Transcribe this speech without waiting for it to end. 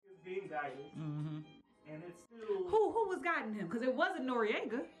guidance, and it's still Who was guiding him? Because it wasn't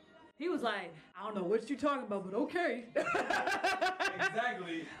Noriega. He was like, I don't know what you talking about, but okay.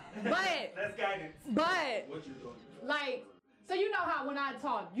 exactly. But That's guidance. but What you're doing. like, so you know how when I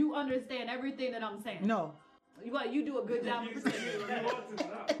talk, you understand everything that I'm saying. No. You do a good job You of say you pretending. want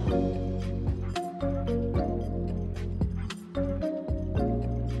to know.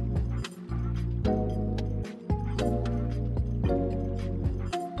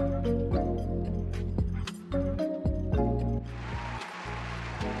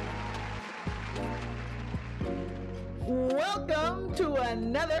 Welcome to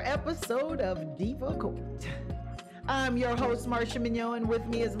another episode of Diva Court. I'm your host, Marsha Mignon, and with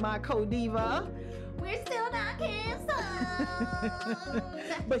me is my co-diva. We're still not canceled.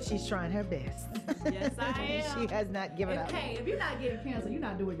 But she's trying her best. Yes, I am. She has not given up. Hey, if you're not getting canceled, you're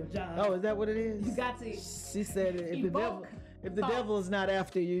not doing your job. Oh, is that what it is? You got to. She said if Evoke the thought. devil is not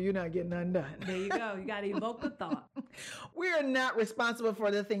after you, you're not getting undone. There you go. You got to evoke the thought. We are not responsible for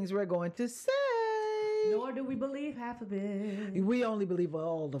the things we're going to say. Nor do we believe half of it. We only believe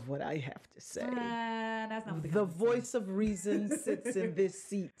all of what I have to say. That's not what The comments voice of reason sits in this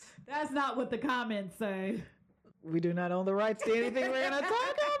seat. say. That's not what the comments say. We do not own the rights to anything we're going to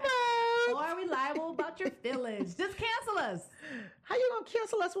talk Or about. are we liable about your feelings? Just cancel us. How you going to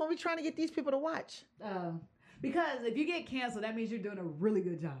cancel us when we're trying to get these people to watch? Because if you get canceled, that means you're doing a really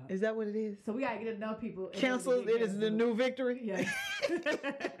good job. Is that what it is? So we gotta get enough people. Cancel, it is the new victory. Yeah.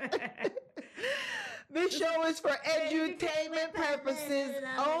 This show is for edutainment purposes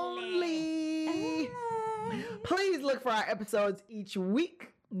only. Please look for our episodes each week.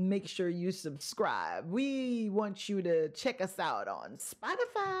 Make sure you subscribe. We want you to check us out on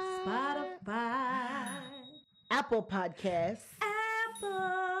Spotify, Apple Podcasts,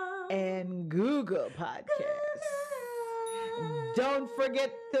 Apple. and Google Podcasts. Don't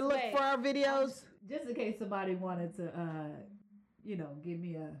forget to look Wait. for our videos. Just in case somebody wanted to, give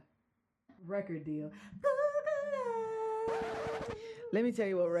me a record deal. Let me tell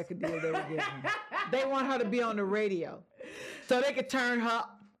you what record deal they were giving her. They want her to be on the radio so they could turn her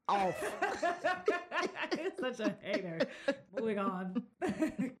off. It's such a hater. Moving on.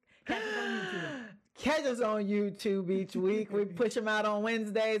 Catch us on YouTube. Catch us on YouTube each week. We push them out on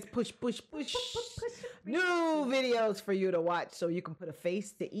Wednesdays. Push. New videos for you to watch so you can put a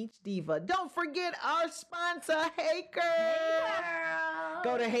face to each diva. Don't forget our sponsor, Hey Curl.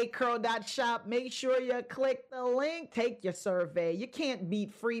 Go to heycurl.shop. Make sure you click the link. Take your survey. You can't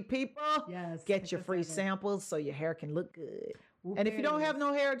beat free people. Yes, Get take your the free survey. samples so your hair can look good. Whoop, And if you there don't it have is.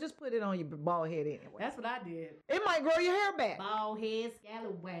 no hair, just put it on your bald head anyway. That's what I did. It might grow your hair back. Bald head,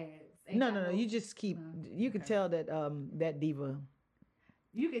 scallywags. Ain't No. got You just keep. You can tell that that diva.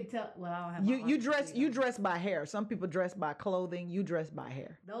 You can tell. Well, I don't have. You my dress. arms You dress by hair. Some people dress by clothing. You dress by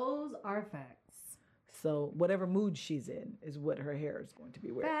hair. Those are facts. So whatever mood she's in is what her hair is going to be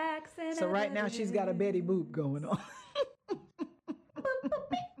wearing. Facts. And So right now she's got a Betty Boop going on.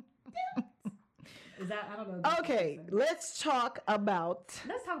 Is that? I don't know. if that's Okay, what I'm saying. let's talk about.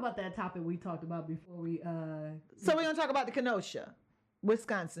 Let's talk about that topic we talked about before we. So we're gonna talk about the Kenosha,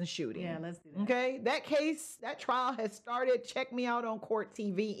 Wisconsin shooting. Yeah, let's do that. Okay, that case, that trial has started. Check me out on Court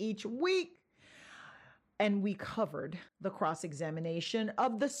TV each week. And we covered the cross-examination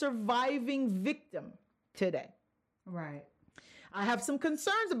of the surviving victim today. Right. I have some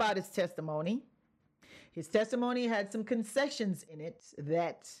concerns about his testimony. His testimony had some concessions in it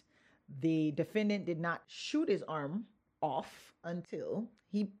that the defendant did not shoot his arm off until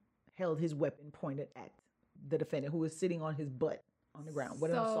he held his weapon pointed at the defendant who was sitting on his butt on the ground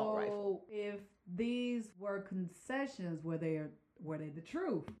with an assault rifle. So if these were concessions, were they the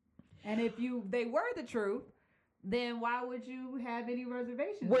truth? And if they were the truth, then why would you have any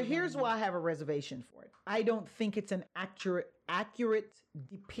reservations? Well, here's why I have a reservation for it. I don't think it's an accurate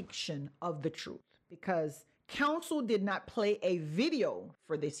depiction of the truth because counsel did not play a video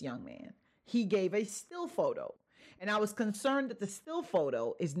for this young man. He gave a still photo. And I was concerned that the still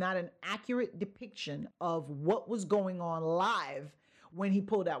photo is not an accurate depiction of what was going on live when he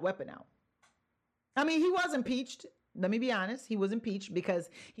pulled that weapon out. I mean, he was impeached. Let me be honest. He was impeached because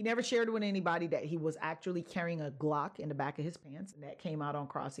he never shared with anybody that he was actually carrying a Glock in the back of his pants. And that came out on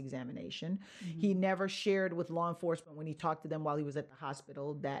cross-examination. Mm-hmm. He never shared with law enforcement when he talked to them while he was at the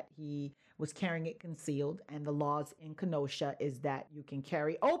hospital that he was carrying it concealed. And the laws in Kenosha is that you can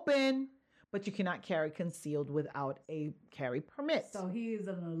carry open, but you cannot carry concealed without a carry permit. So he is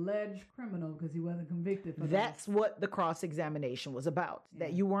an alleged criminal because he wasn't convicted for That's what the cross-examination was about.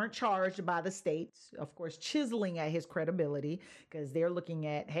 That you weren't charged by the state, of course, chiseling at his credibility, because they're looking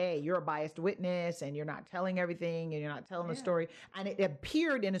at, hey, you're a biased witness and you're not telling everything and you're not telling the story. And it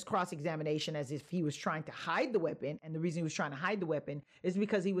appeared in his cross-examination as if he was trying to hide the weapon. And the reason he was trying to hide the weapon is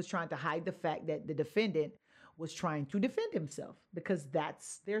because he was trying to hide the fact that the defendant was trying to defend himself, because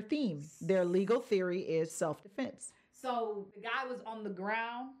that's their theme. Their legal theory is self-defense. So the guy was on the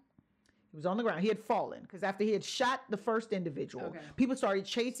ground. He was on the ground. He had fallen because after he had shot the first individual, people started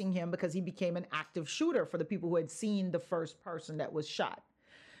chasing him because he became an active shooter for the people who had seen the first person that was shot.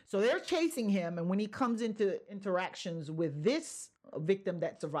 So they're chasing him. And when he comes into interactions with this victim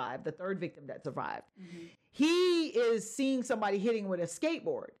that survived, the third victim that survived, he is seeing somebody hitting with a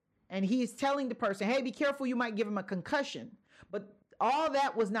skateboard. And he's telling the person, hey, be careful, you might give him a concussion. But all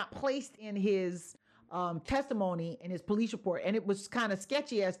that was not placed in his testimony in his police report. And it was kind of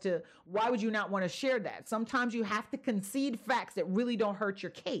sketchy as to why would you not want to share that? Sometimes you have to concede facts that really don't hurt your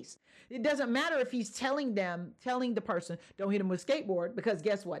case. It doesn't matter if he's telling the person, don't hit him with skateboard, because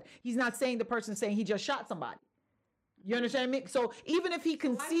guess what? He's not saying the person saying he just shot somebody. You understand me? So even if he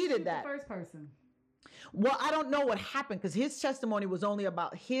conceded that. The first person. Well, I don't know what happened because his testimony was only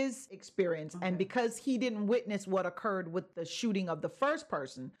about his experience. And because he didn't witness what occurred with the shooting of the first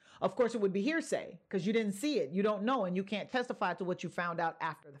person, of course, it would be hearsay because you didn't see it. You don't know, and you can't testify to what you found out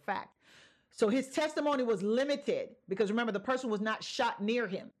after the fact. So his testimony was limited because remember, the person was not shot near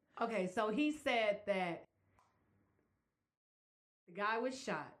him. Okay, so he said that the guy was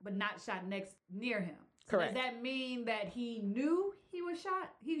shot, but not shot near him. So Correct. Does that mean that he knew he was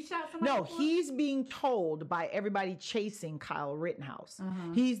shot? He shot somebody? No, before? he's being told by everybody chasing Kyle Rittenhouse.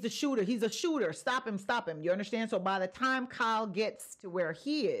 He's the shooter. He's a shooter. Stop him, stop him. You understand? So by the time Kyle gets to where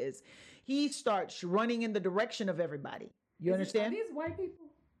he is, he starts running in the direction of everybody. You understand? Are these white people?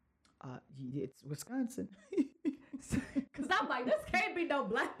 It's Wisconsin. Because I'm like, this can't be no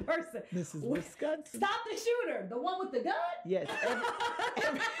black person. This is Wisconsin. Stop the shooter. The one with the gun? Yes.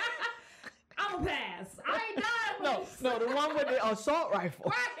 I'm a pass. I ain't dying. No, the one with the assault rifle.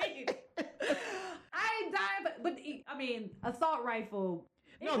 Right. I ain't dying, but I mean, assault rifle.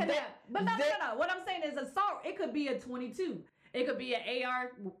 No. What I'm saying is assault. It could be a 22. It could be an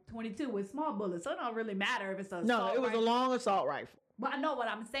AR-22 with small bullets. So it don't really matter if it's a No, it was a long assault rifle. But I know what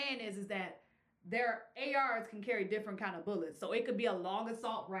I'm saying is that their ARs can carry different kind of bullets. So it could be a long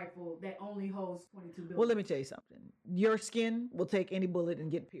assault rifle that only holds 22 bullets. Well, let me tell you something. Your skin will take any bullet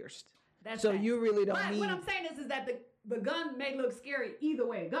and get pierced. That's so facts. You really don't need... What I'm saying is that the gun may look scary either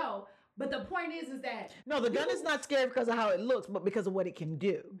way it go. But the point is that... No, the gun is not scary because of how it looks, but because of what it can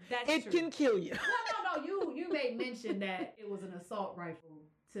do. That's true. It can kill you. No. You made mention that it was an assault rifle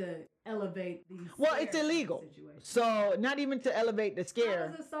to elevate the Well, it's illegal. Situation. So not even to elevate the scare.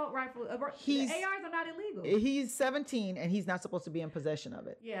 How is assault rifle? The ARs are not illegal. He's 17 and he's not supposed to be in possession of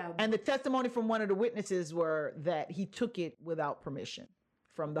it. Yeah. And the testimony from one of the witnesses were that he took it without permission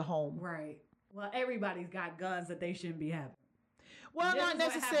from the home. Right. Well, everybody's got guns that they shouldn't be having. Well, not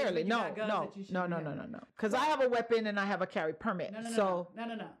necessarily. No. Because I have a weapon and I have a carry permit. No.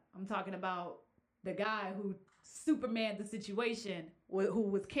 I'm talking about the guy who Superman the situation, who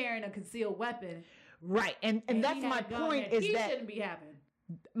was carrying a concealed weapon. Right. And that's my point is that shouldn't be having.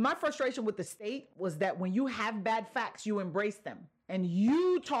 My frustration with the state was that when you have bad facts, you embrace them and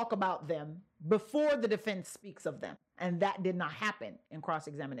you talk about them before the defense speaks of them. And that did not happen in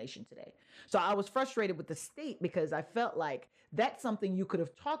cross-examination today. So I was frustrated with the state because I felt like that's something you could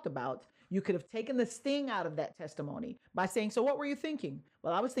have talked about. You could have taken the sting out of that testimony by saying, so what were you thinking?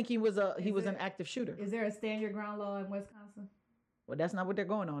 Well, I was thinking he was an active shooter. Is there a stand your ground law in Wisconsin? Well, that's not what they're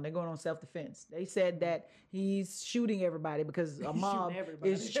going on. They're going on self-defense. They said that he's shooting everybody because a mob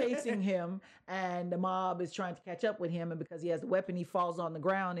is chasing him and the mob is trying to catch up with him. And because he has the weapon, he falls on the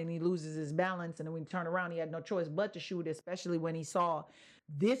ground and he loses his balance. And then when he turned around, he had no choice but to shoot, especially when he saw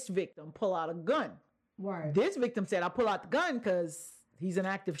this victim pull out a gun. Right. This victim said, I pull out the gun because he's an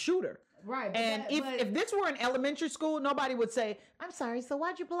active shooter. Right. And if this were in elementary school, nobody would say, I'm sorry, so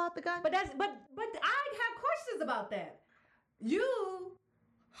why'd you pull out the gun? But I have questions about that. You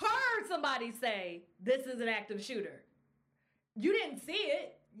heard somebody say this is an active shooter. You didn't see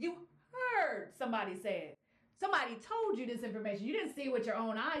it. You heard somebody say it. Somebody told you this information. You didn't see it with your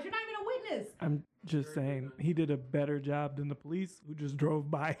own eyes. You're not even a witness. I'm just saying he did a better job than the police who just drove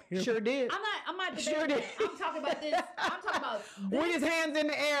by him. Sure did. I'm not debating that. I'm talking about this. I'm talking about this. With his hands in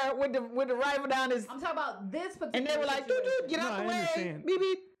the air, with the rifle down his. I'm talking about this particular. And they were like, "Dude, get out the way, understand. beep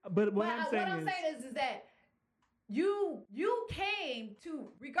beep." But what I'm saying is that you came to,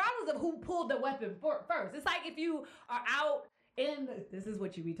 regardless of who pulled the weapon first. It's like if you are out in this is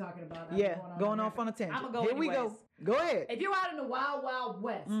what you be talking about. Yeah, going off on a tangent. I'm gonna go Here we anyways. go. Go ahead. If you're out in the wild, wild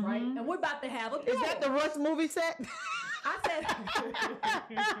west, right, and we're about to have a Is duel. that the Russ movie set? I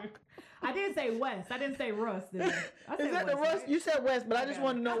said. I didn't say west. I didn't say Rust. Did I? I said Is that the west, Rust? right? You said West, but I just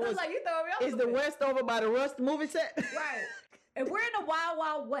want to know I was was like, you throw me off is a the bit. West over by the Rust movie set? Right. And we're in the wild,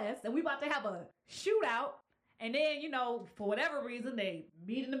 wild west, and we about to have a shootout. And then, you know, for whatever reason, they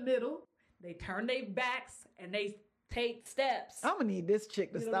meet in the middle. They turn their backs and they take steps. I'm gonna need this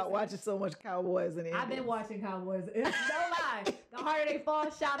chick to You know what stop I'm watching so much Cowboys and I've been watching Cowboys. It's no lie. The Harder They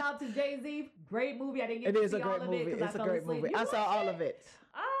Fall. Shout out to Jay-Z. Great movie. I didn't get It to is see a all great of movie. it 'cause It's a fell great asleep. movie. You I saw watched all of it.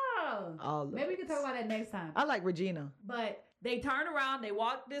 Oh. All of Maybe we it. can talk about that next time. I like Regina. But they turn around, they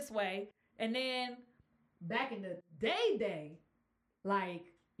walk this way, and then back in the day, like,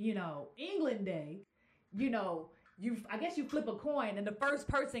 you know, England day, you know, I guess you flip a coin and the first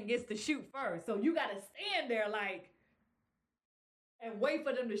person gets to shoot first. So you gotta stand there like and wait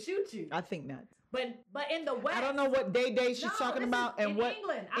for them to shoot you. I think not. But in the West, I don't know what day she's No, talking this about is and in what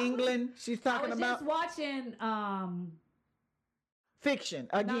England. she's I talking was about. just watching Fiction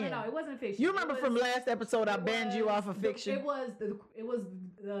no, again. it wasn't fiction. You remember It from was- last episode I it banned you was off of Fiction. It was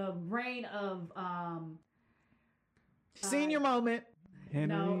the reign of Senior moment. Henry.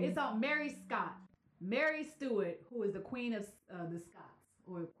 no, it's on Mary Scott. Mary Stuart, who is the Queen of the Scots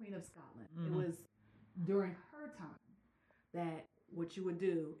or Queen of Scotland. It was during her time that what you would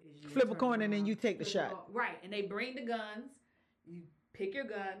do is you Flip a turn coin and then around, you take the flip a shot. coin. Right, and they bring the guns. You pick your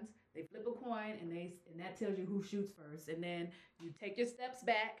guns. They flip a coin, and that tells you who shoots first. And then you take your steps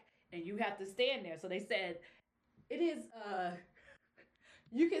back, and you have to stand there. So they said it is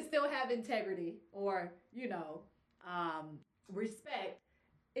you can still have integrity or respect.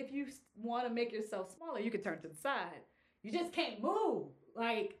 If you want to make yourself smaller, you can turn to the side. You just can't move.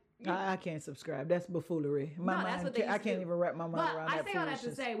 Like I can't subscribe. That's buffoonery. My No, that's mind what they I used to can't do. even wrap my mind But around I that say all that to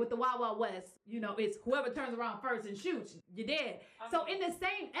foolishness. say, with the Wild Wild West, it's whoever turns around first and shoots, you're dead. So in the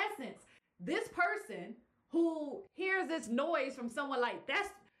same essence, this person who hears this noise from someone like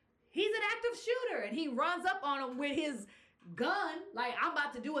he's an active shooter, and he runs up on him with his gun, like I'm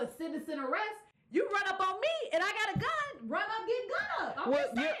about to do a citizen arrest. You run up on me, and I got a gun. Run up, get gun up.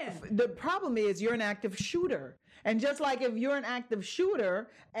 I'm just saying. The problem is you're an active shooter. And just like if you're an active shooter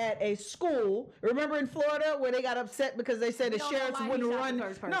at a school, remember in Florida where they got upset because they said We the don't know sheriffs why he wouldn't shot the run.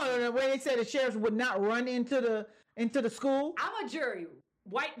 first No, person. where they said the sheriffs would not run into the school. I'm a jury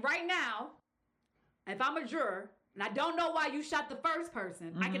right now. If I'm a juror and I don't know why you shot the first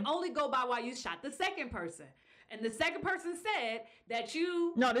person, I can only go by why you shot the second person. And the second person said that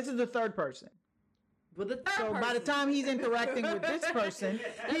you No, this is the third person. were the third So person. by the time he's interacting with this person,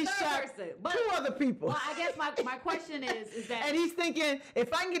 he third shot person. But- two other people. Well, I guess my question is that And he's thinking,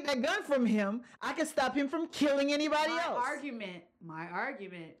 if I can get that gun from him, I can stop him from killing anybody my else.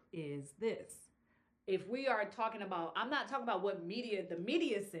 argument is this. If we are talking about, I'm not talking about what the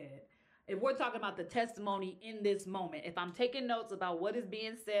media said. If we're talking about the testimony in this moment, if I'm taking notes about what is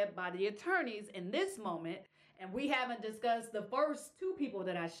being said by the attorneys in this moment, and we haven't discussed the first two people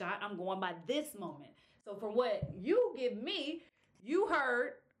that I shot, I'm going by this moment. So for what you give me, you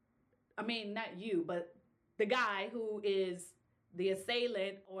heard, I mean, not you, but the guy who is the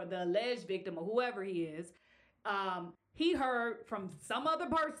assailant or the alleged victim or whoever he is, he heard from some other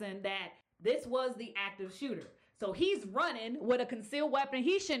person that this was the active shooter. So he's running with a concealed weapon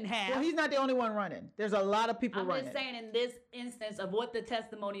he shouldn't have. Well, he's not the only one running. There's a lot of people I'm running. just saying in this instance of what the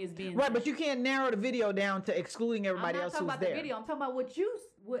testimony is being Right, said. but you can't narrow the video down to excluding I'm everybody not else talking who's about there. the video. I'm talking about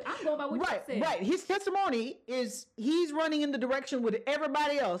I'm going by what Right, you said. right. His testimony is he's running in the direction with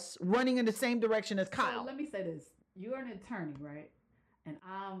everybody else running in the same direction as So Kyle. let me say this. You're an attorney, right? And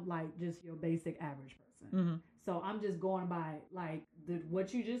I'm like just your basic average person. Mm-hmm. So I'm just going by like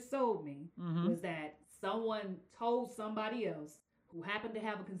what you just told me Mm-hmm. was that someone told somebody else who happened to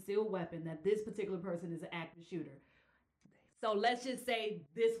have a concealed weapon that this particular person is an active shooter. So let's just say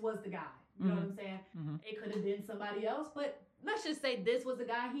this was the guy. You know what I'm saying? Mhm. It could have been somebody else, but let's just say this was the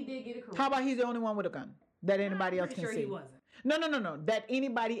guy. He did get it correct. How about he's the only one with a gun that anybody I'm else pretty can sure see? he wasn't. No. That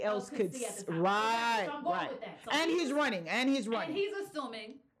anybody else could see at the see. time. Right, So I'm going right. with that. So And he's he's running. And he's running. And he's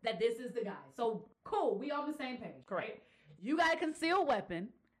assuming that this is the guy. So cool, we on the same page. Correct. Right? You got a concealed weapon.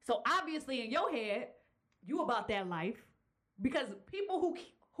 So obviously in your head, you about that life. Because people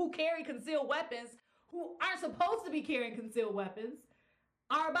who carry concealed weapons, who aren't supposed to be carrying concealed weapons,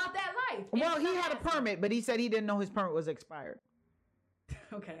 are about that life. Well, And he had a some permit, but he said he didn't know his permit was expired.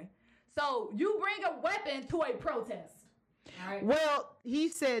 Okay. So you bring a weapon to a protest. All right. Well, he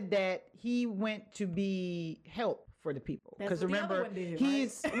said that he went to be help for the people. That's Because what the other remember, one did,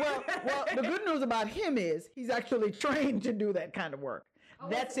 he's well. The good news about him is he's actually trained to do that kind of work. Oh,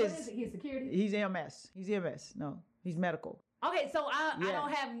 That's what his. is it? He's security. He's EMS. He's EMS. No, he's medical. Okay, so I Yeah.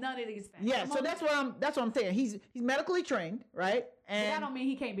 don't have none of these facts. Yeah, I'm so only- that's what I'm saying. He's medically trained, right? But that And don't mean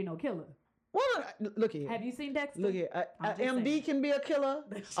he can't be no killer. well, look here. Have you seen Dexter? Look here. I'm just MD saying. can be a killer.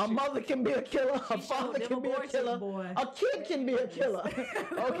 That's A true. mother can be a killer. A She father showed them can be a abortions, killer. boy. A kid can be a killer.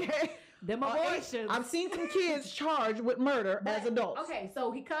 Okay. Them Uh, abortions. I've seen some kids charged with murder as adults. Okay,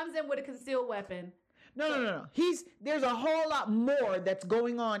 so he comes in with a concealed weapon. No. There's a whole lot more that's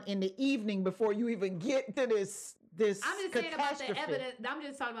going on in the evening before you even get to this I'm just saying about catastrophe. the evidence. I'm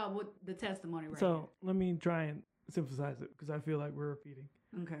just talking about what the testimony right So let me try and synthesize it because I feel like we're repeating.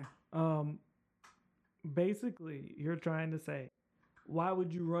 Okay. Basically, you're trying to say, why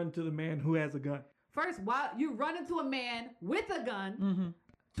would you run to the man who has a gun? First, why you run into a man with a gun Mm-hmm.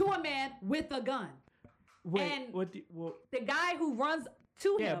 to a man with a gun? Wait, And- what? Well, The guy who runs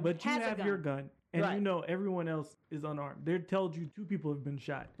to yeah, him but you has a have gun. your gun, and Right. you know everyone else is unarmed. They told you 2 people have been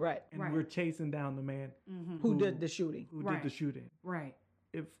shot, Right. and Right. we're chasing down the man Who did the shooting? who Right. did the shooting. Right.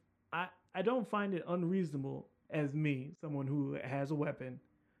 If I don't find it unreasonable as me, someone who has a weapon,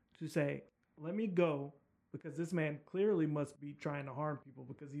 to say, let me go because this man clearly must be trying to harm people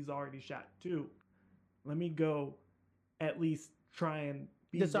because he's already shot 2. Let me go at least try and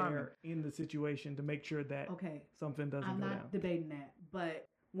be Disarm there in the situation to make sure that Okay. something doesn't I'm go not down. debating that, but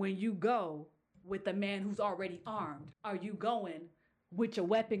when you go with the man who's already armed, are you going with your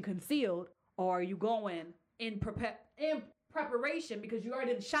weapon concealed, or are you going in preparation because you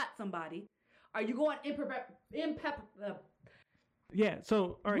already shot somebody? Are you going Yeah,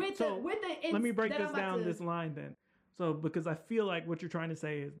 so all right, with so the let me break that this I'm about down to- this line then. So because I feel like what you're trying to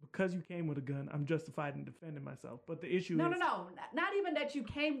say is because you came with a gun, I'm justified in defending myself. But the issue No, is not even that you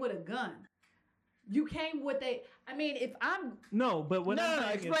came with a gun. You came with a. I mean, if I'm no, but what I'm No.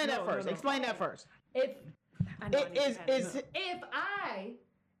 saying is- Explain that no, first. no. Explain that first. if I know I need to have Is it.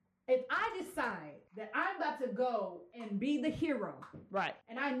 if I decide that I'm about to go and be the hero, right.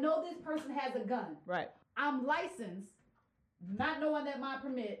 and I know this person has a gun, Right. I'm licensed, not knowing that my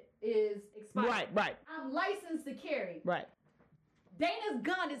permit is expired. Right. I'm licensed to carry. Right. Dana's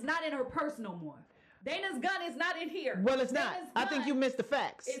gun is not in her purse no more. Dana's gun is not in here. Well, it's not. Dana's I think gun you missed the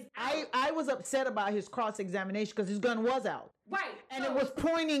facts. is out. I was upset about his cross examination because his gun was out Right. and so, it was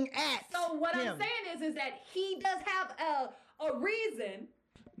pointing at. So what him. I'm saying is that he does have a reason.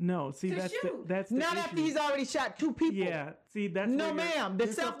 No, see To that's shoot. that's the Not issue. after he's already shot 2 people. Yeah, see that's No, where your- ma'am. The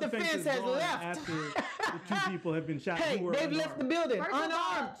your self-defense is has gone left. after the 2 people have been shot. Hey, who were they've left the unarmed. building First of all-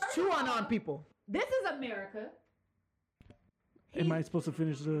 unarmed. first 2 of all- unarmed people. This is America. Am I supposed to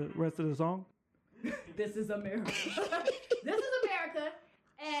finish the rest of the song? This is America. This is America,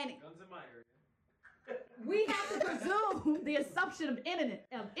 and Guns in my area. we have to presume the assumption of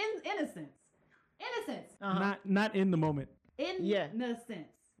innocence. Innocence. Uh-huh. Not in the moment. Yeah. Innocence.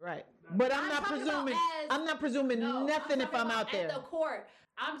 Right. But I'm I'm not talking about presuming. as- I'm not presuming No, nothing if talking I'm about out there. At the court,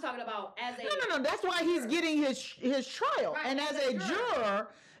 I'm talking about as a. No. That's why he's getting his trial. Right, and as as a a juror,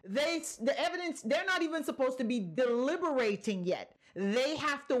 the evidence, they're not even supposed to be deliberating yet. They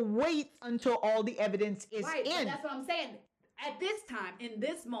have to wait until all the evidence is Right, but in. that's what I'm saying. At this time, in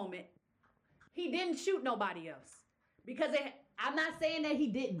this moment, he didn't shoot nobody else because I'm not saying that he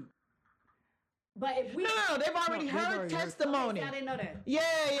didn't. But if we No, they've already they've heard already heard- testimony. Okay, I didn't know that.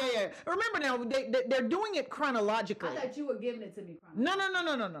 Yeah. Remember now, they're doing it chronologically. I thought you were giving it to me.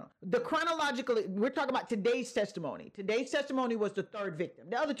 No. The chronologically, we're talking about today's testimony. Today's testimony was the 3rd victim.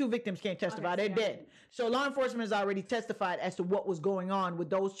 The other 2 victims can't testify; Okay, they're see, I dead. didn't. So law enforcement has already testified as to what was going on with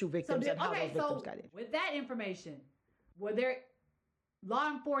those 2 So victims and how those victims got in. with that information, were there law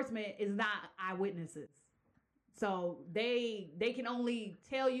enforcement is not eyewitnesses, so they can only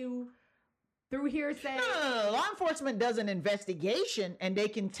tell you through hearsay. No. Law enforcement does an investigation, and they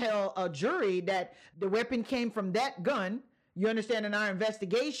can tell a jury that the weapon came from that gun. You understand? In our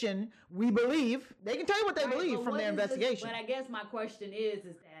investigation, we believe they can tell you what they Right, believe but from what their is this- investigation. But I guess my question is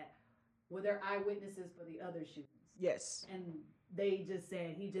that were there eyewitnesses for the other shootings? Yes. And they just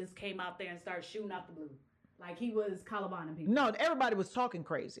said he just came out there and started shooting out the blue, like he was Columbine people. No, everybody was talking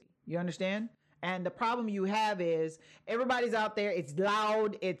crazy. You understand? And the problem you have is everybody's out there. It's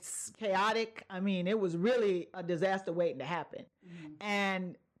loud. It's chaotic. I mean, it was really a disaster waiting to happen.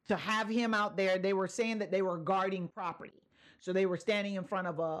 And to have him out there, they were saying that they were guarding property. So they were standing in front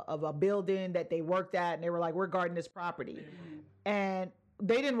of a building that they worked at, and they were like, "We're guarding this property." And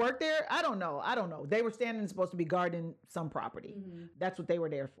they didn't work there. I don't know. They were standing supposed to be guarding some property. That's what they were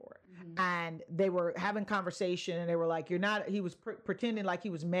there for. and they were having conversation, and they were like, "You're not." He was pretending like he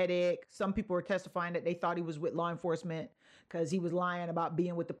was medic. Some people were testifying that they thought he was with law enforcement because he was lying about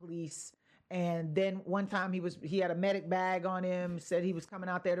being with the police. And then one time he had a medic bag on him, said he was coming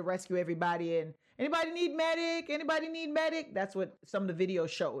out there to rescue everybody. And anybody need medic? Anybody need medic? That's what some of the video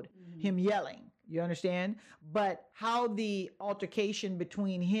showed, him yelling. You understand? But how the altercation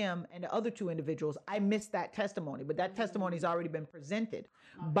between him and the other two individuals, I missed that testimony, but that testimony has already been presented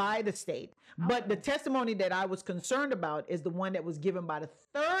by the state. But the testimony that I was concerned about is the one that was given by the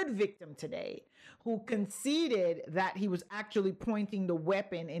third victim today, who conceded that he was actually pointing the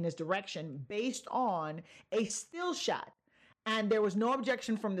weapon in his direction based on a still shot. And there was no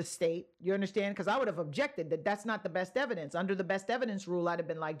objection from the state. You understand? Because I would have objected that that's not the best evidence. Under the best evidence rule, I'd have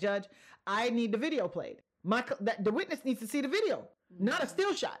been like, Judge, I need the video played. The witness needs to see the video, not a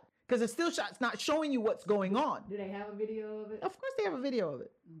still shot. Because a still shot's not showing you what's going on. Do they have a video of it? Of course they have a video of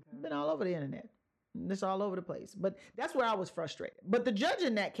it. It's been all over the internet. It's all over the place. But that's where I was frustrated. But the judge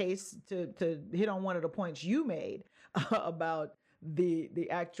in that case, to hit on one of the points you made about the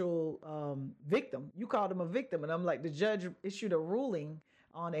actual victim, you called him a victim. And I'm like, the judge issued a ruling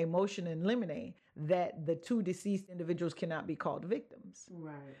on a motion in limine that the two deceased individuals cannot be called victims.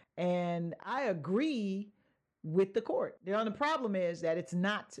 Right. And I agree with the court. The only problem is that it's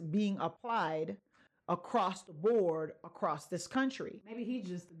not being applied across the board, across this country. Maybe he's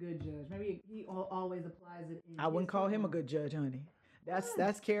just a good judge. Maybe he always applies it. I wouldn't call him a good judge, honey.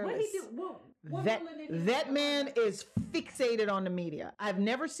 That's careless. What he do? What That man is fixated on the media. I've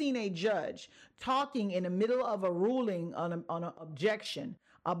never seen a judge talking in the middle of a ruling on an objection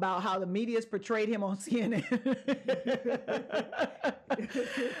about how the media's portrayed him on CNN.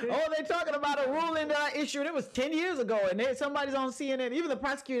 Oh, they're talking about a ruling that I issued. It was 10 years ago, and somebody's on CNN. Even the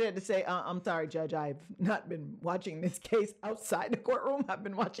prosecutor had to say, I'm sorry, Judge, I've not been watching this case outside the courtroom. I've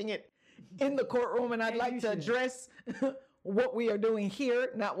been watching it in the courtroom, and I'd like to address what we are doing here,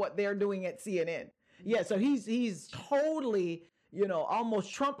 not what they're doing at CNN. Yeah, so he's totally,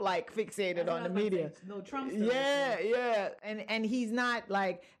 almost Trump-like fixated on the media. No Trump stuff. Yeah. And he's not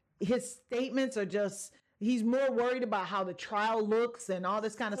like, his statements are just, he's more worried about how the trial looks and all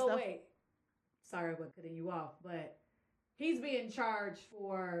this kind of stuff. So wait, sorry about cutting you off, but he's being charged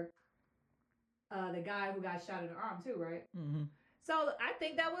for the guy who got shot in the arm too, right? Mm-hmm. So I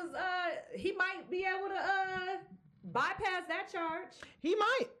think that was, he might be able to bypass that charge. He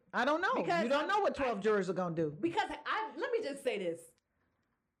might. I don't know. Because you don't know what 12 jurors are going to do. Because let me just say this.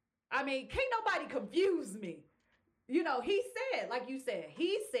 I mean, can't nobody confuse me. He said, like you said,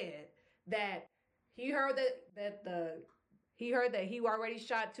 he said that he heard that he already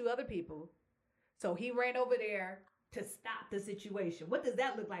shot two other people. So he ran over there to stop the situation. What does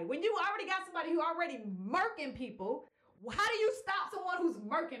that look like? When you already got somebody who already murking people, how do you stop someone who's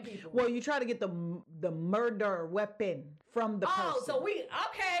murking people? Well, you try to get the murder weapon from the person. Oh,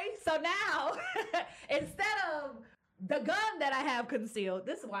 so now instead of the gun that I have concealed,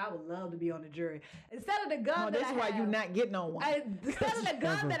 this is why I would love to be on the jury. Instead of the gun this is why you're not getting on one. Instead of the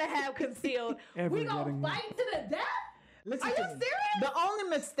gun that I have concealed, we gonna fight to the death? Listen Are to you me. serious? The only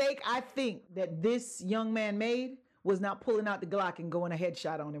mistake I think that this young man made was not pulling out the Glock and going a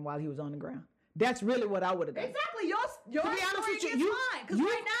headshot on him while he was on the ground. That's really what I would have done. Exactly. Your To be honest story with you, gets mine. Because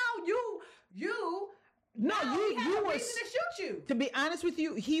right now you you have a were, reason to shoot you. to be honest with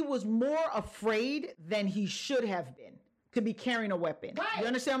you, he was more afraid than he should have been to be carrying a weapon. Right. You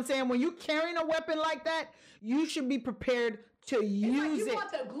understand what I'm saying? When you're carrying a weapon like that, you should be prepared to use You it.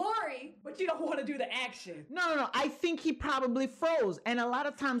 want the glory, but you don't want to do the action. No. I think he probably froze. And a lot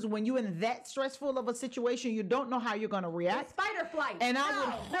of times when you're in that stressful of a situation, you don't know how you're going to react. It's fight or flight. And I no, would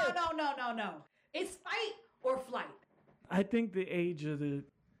hope- no. It's fight or flight. I think the age of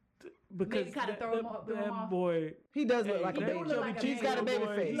because Maybe kinda throw him off- throw him that off. boy, He does look like a he baby. do look like a He's got a baby.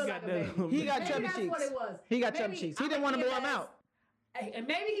 baby face. He Look got like a that. baby. He got Maybe chubby that's cheeks. what it was. He got Maybe- chubby cheeks. He I'm didn't want to gonna blow him give out. Hey, and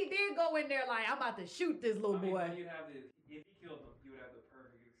maybe he did go in there like, I'm about to shoot this little boy. But if he killed him, he would have the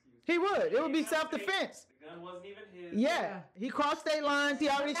perfect excuse. He would. It would be self-defense. The gun wasn't even his. Yeah. He crossed state lines. He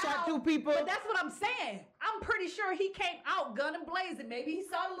already But shot now- two people. But that's what I'm saying. I'm pretty sure he came out gun and blazing. Maybe he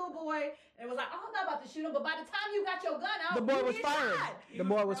saw the little boy and was like, oh, I'm not about to shoot him. But by the time you got your gun out, The boy you was get firing. shot. He The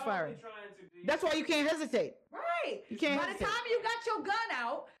boy was probably firing. trying to be- That's why you can't hesitate. Right. You can't By the hesitate. time you got your gun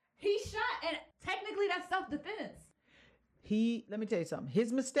out, he shot. And technically that's self-defense. Let me tell you something.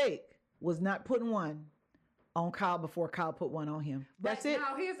 His mistake was not putting one on Kyle before Kyle put one on him. That's But it.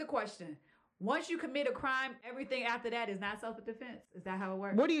 Now, here's the question. Once you commit a crime, everything after that is not self-defense. Is that how it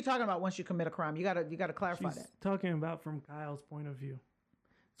works? What are you talking about once you commit a crime? You gotta clarify she's that. talking about from Kyle's point of view.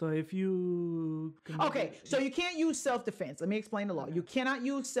 So if you Okay, so you can't use self-defense. Let me explain the law. You cannot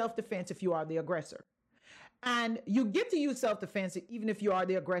use self-defense if you are the aggressor. And you get to use self-defense even if you are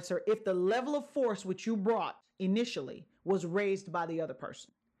the aggressor if the level of force which you brought initially was raised by the other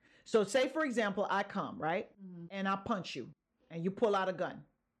person. So say, for example, I come, right? And I punch you and you pull out a gun.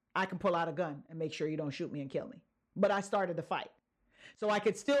 I can pull out a gun and make sure you don't shoot me and kill me. But I started the fight. So I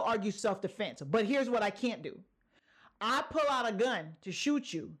could still argue self-defense. But here's what I can't do. I pull out a gun to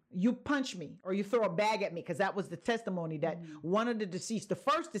shoot you. You punch me or you throw a bag at me, because that was the testimony that one of the deceased, the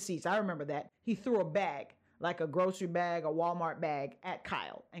first deceased, I remember that, he threw a bag, like a grocery bag, a Walmart bag at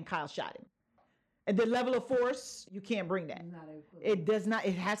Kyle, and Kyle shot him. And the level of force, you can't bring that. It does not.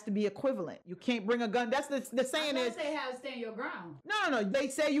 It has to be equivalent. You can't bring a gun. That's the saying is. They have stand your ground. No. They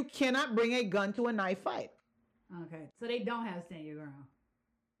say you cannot bring a gun to a knife fight. Okay, so they don't have stand your ground.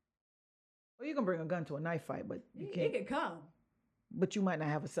 Well, you can bring a gun to a knife fight, but you can't. It could come. But you might not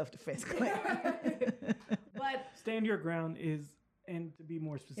have a self-defense claim. But stand your ground is, and to be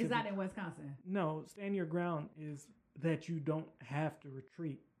more specific, it's not in Wisconsin. No, stand your ground is that you don't have to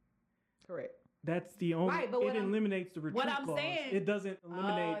retreat. Correct. That's the only. Right, but it eliminates the retreat what I'm clause. saying, It doesn't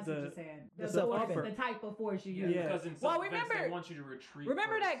eliminate the self-defense. the type of force you Yeah, use. because in Well, self-defense, remember- they want you to retreat.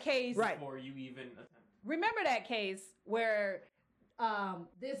 Remember first that case? Right. before you even attempt. Remember that case where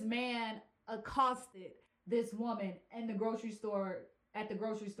This man accosted this woman in the grocery store, at the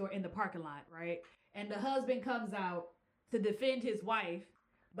grocery store in the parking lot, right? And the husband comes out to defend his wife,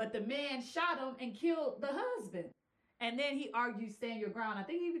 but the man shot him and killed the husband. And then he argued, stand your ground. I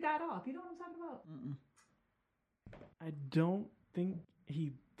think he got off. You know what I'm talking about? I don't think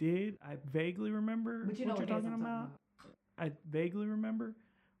he did. I vaguely remember But you know what you're what case talking I'm about. talking I vaguely remember,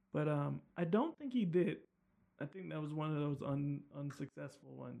 but I don't think he did. I think that was one of those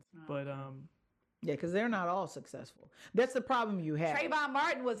unsuccessful ones. But Yeah, because they're not all successful. That's the problem you have. Trayvon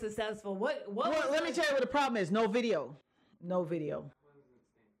Martin was successful. What Well, was let me tell you what the problem is. No video. No video.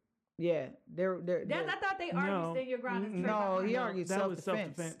 Yeah, they're I thought they argued, stand your ground. Is no, Trayvon he Martin. argued that was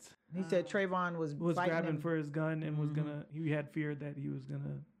self-defense. self-defense. He said Trayvon was fighting grabbing him. for his gun and was gonna. He had feared that he was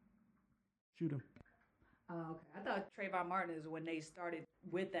gonna shoot him. Oh, okay. I thought Trayvon Martin is when they started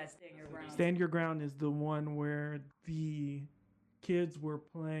with that stand your ground. Stand Your Ground is the one where the kids were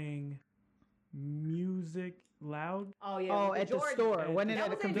playing music loud. Oh yeah. Oh, with at the Jordan. store. Wasn't it That at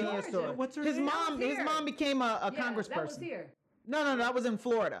a was in convenience Georgia. store? What's her his name? mom? That was His here. mom became a Yeah, congressperson. that was here. No, that was in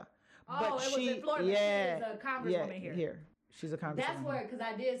Florida. Oh, it was in Florida. Yeah, She was a congresswoman here. She's a congresswoman. That's where, because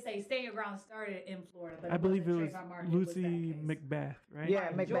I did say stand your ground started in Florida. But I believe it wasn't was Trayvon Martin, it was that Lucy case. Macbeth, right? Yeah,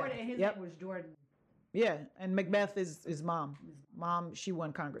 Macbeth. Jordan, and his Yep. name was Jordan. Yeah, and Macbeth is his mom. Mom, she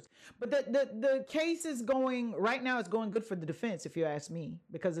won Congress. But the case is going right now. It's going good for the defense, if you ask me,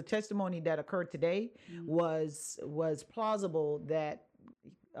 because the testimony that occurred today was plausible that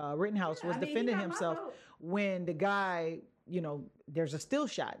Rittenhouse was I mean, he defending got my himself vote. when the guy, there's a still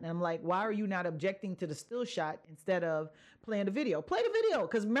shot, and I'm like, why are you not objecting to the still shot instead of playing the video? Play the video,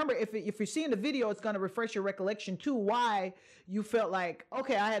 because remember, if you're seeing the video, it's going to refresh your recollection to why you felt like,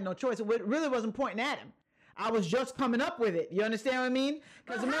 okay, I had no choice. It really wasn't pointing at him. I was just coming up with it. You understand what I mean?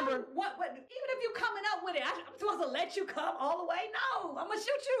 Because remember, What? Even if you coming up with it, I'm supposed to let you come all the way? No, I'm gonna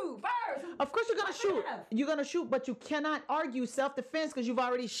shoot you first. of course you're gonna shoot. You're gonna shoot, but you cannot argue self-defense because you've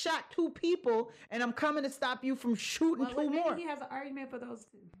already shot 2 people, and I'm coming to stop you from shooting 2 more. He has an argument for those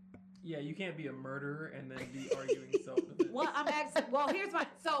two. Yeah, you can't be a murderer and then be arguing self-defense. Well, I'm asking. Well, here's my.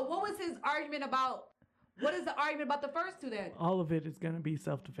 So, what was his argument about? What is the argument about the first two then? All of it is going to be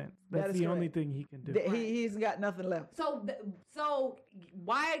self-defense. That That's is the only correct. thing he can do. He's got nothing left. So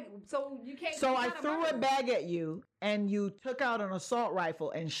why? So you can't. So you're I not a threw a murderer. bag at you, and you took out an assault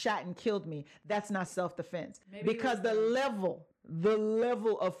rifle and shot and killed me. That's not self-defense Maybe because it the was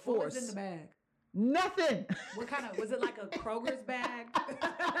level of What force. was in the bag? Nothing. What kind of? Was it like a Kroger's bag?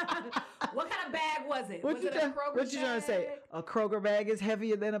 What kind of bag was it? What Was you it a trying Kroger's to say? bag? A Kroger bag is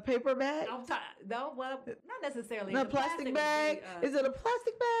heavier than a paper bag? No, well, not necessarily. No, The plastic would bag? be, Is it a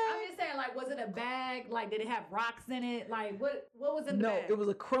plastic bag? I'm just saying, like, was it a bag? Like, did it have rocks in it? Like, what was in the No, bag? it was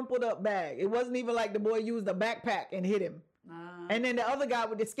a crumpled up bag. It wasn't even like the boy used a backpack and hit him. And then the other guy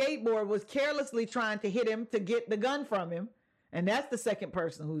with the skateboard was carelessly trying to hit him to get the gun from him. And that's the second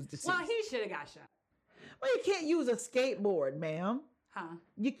person who's deceased. Well, he should have got shot. Well, you can't use a skateboard, ma'am. Huh?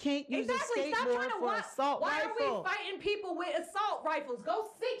 You can't use Exactly. a Stop skateboard trying to for watch. assault Why rifle. are we fighting people with assault rifles? Go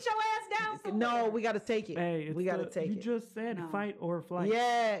sit your ass down somewhere. No, we got to take it. Hey, we got to take you it. just said No. fight or flight.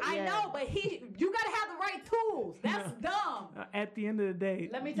 Yeah, I yeah. know, but you got to have the right separate tools. That's dumb. At the end of the day,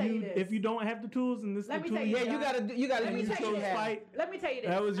 Let me tell you this. if you don't have the tools and this Let the me tool tell you Yeah, this. you gotta Let me use tell the you tool this. you have. fight. Let me tell you this.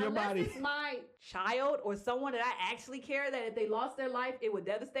 That was your Unless body. it's my child or someone that I actually care that if they lost their life, it would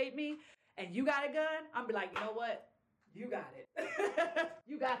devastate me. And you got a gun, I'm be like, you know what? You got it.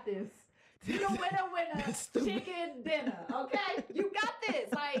 You got this. You the winner, That's stupid. chicken dinner. Okay, you got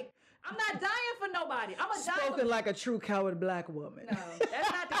this. Like, I'm not dying for nobody. I'm a dying Spoken like a true coward black woman. No,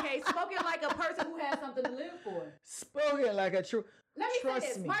 that's not the case. Spoken like a person who has something to live for. Spoken like a true. Let me Trust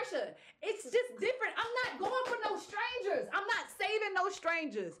say this, me. Marsha. It's just different. I'm not going for no strangers. I'm not saving no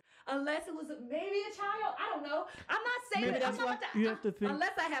strangers. Unless it was maybe a child. I don't know. I'm not saving. Maybe I'm that's not why about to- you have to think-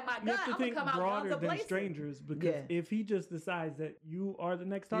 Unless I have my You gun, have to I'm think gonna come out broader guns than a-blazing. strangers because Yeah. if he just decides that you are the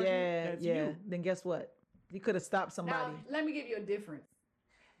next target, that's Yeah. you. Then guess what? You could have stopped somebody. Now, let me give you a difference.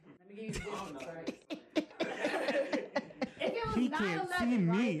 Let me give you a difference, right? If it was He 9/11, can't see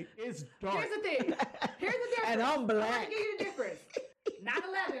right? me. It's dark. Here's the thing. Here's the difference. And I'm I'm black. gonna give you the difference.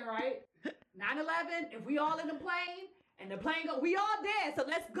 9/11, right? 9/11. If we all in the plane and the plane go, we all dead. So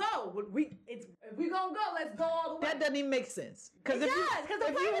let's go. If we gonna go, let's go all the way. That doesn't even make sense. Because It does, 'cause the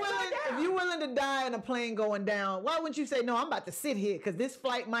if plane you're is going willing, down. if you're willing to die in a plane going down, why wouldn't you say no? I'm about to sit here because this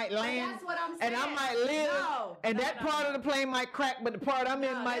flight might land, that's what I'm and I saying. might live, No, and no, that no, part no. of the plane might crack, but the part I'm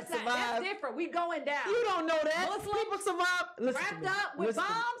in No, might that's not- survive. That's different. We going down. You don't know that. Muslims People survive. Listen to Wrapped me. up with Listen to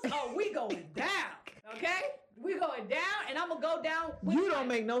me. bombs. Oh, we going down. Okay, we going down, and I'm gonna go down. With You my- don't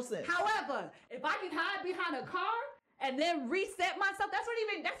make no sense. However, if I can hide behind a car and then reset myself, that's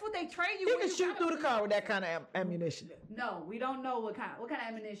what they train you. You when can shoot through the car with that kind of ammunition. No, we don't know what kind of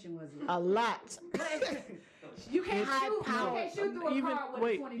ammunition was it. A lot. You can't High shoot. You power. can't shoot through a Even car with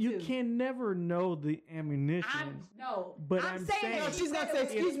wait, a 22. you can never know the ammunition. But I'm saying saying- that No, you she's gonna said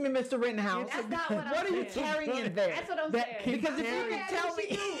say, it was- "Excuse me, Mr. Rittenhouse. That's not what I'm What are you saying. carrying there?" That's what I'm that saying. can Because if you carry, can tell me,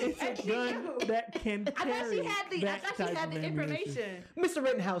 it's a And she gun knew. that can I carry thought she had the. I that thought she type had of the ammunition. information. Mr.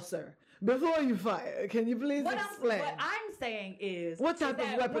 Rittenhouse, sir, before you fire, can you please explain? What I'm saying is, What type is of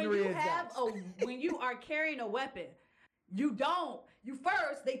that weaponry when you is have that? when you are carrying a weapon, you don't. You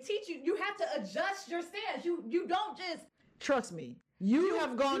first they teach you. You have to adjust your stance. You don't just. Trust me, you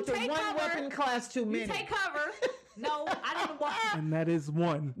have gone you to take one cover, weapon class too You many. take cover. No, I didn't want. And that is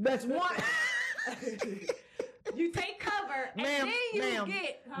one. That's one. You take cover, and Ma'am, then you ma'am,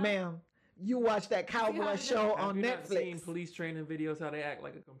 get. Huh? Ma'am, you watch that cowboy how show Have on you not seen Netflix. police training videos how they act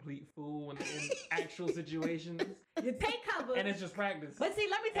like a complete fool when they're in actual situations? You take cover. And it's just practice. But see,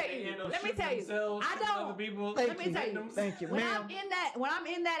 let me tell And they you. end up Let me shooting tell you. themselves, I shooting don't. other people, Thank Let me you. tell you. victims. Thank you, When ma'am. when I'm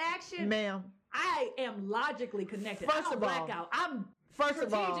in that action, Ma'am, I am logically connected. First I don't of all- black out. I'm first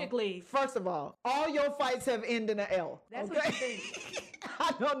strategically. of all your fights have ended in an L. That's okay? what you think.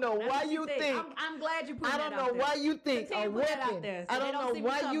 I don't know That's why what you think. I'm glad you put I that don't out know there. why you think Continue a to put that out weapon. there I so they don't don't know see me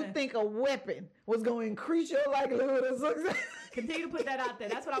why you coming. think a weapon was going to increase your likelihood of success. Continue to put that out there.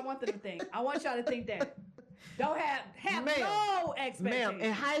 That's what I want them to think. I want y'all to think that. Don't have Ma'am, no expectations. Ma'am,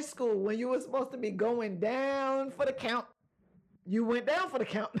 in high school, when you were supposed to be going down for the count, you went down for the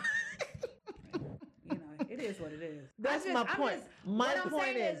count. You know, it is what it is. That's my point. My what I'm point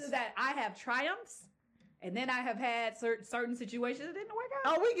saying is- is that I have triumphs, and then I have had certain situations that didn't work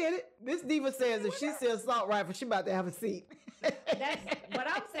out. Oh, we get it. This diva says if she sees assault rifle, she about to have a seat. That's what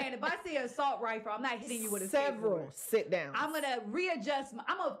I'm saying. If I see an assault rifle, I'm not hitting you with a Several skateboard. sit down. I'm gonna readjust.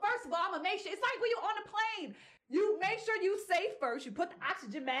 First of all, I'm gonna make sure. It's like when you're on a plane. You make sure you safe first. You put the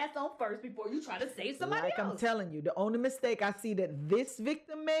oxygen mask on first before you try to save somebody Like I'm else. telling you, the only mistake I see that this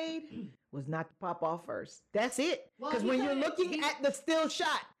victim made was not to pop off first. That's it. Well, Because he when you're could've- looking he- at the still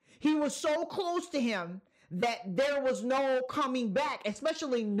shot, he was so close to him that there was no coming back,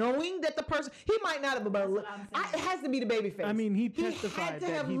 especially knowing that the person, he might not have, but what I'm saying. it has to be the baby face. I mean, he had testified to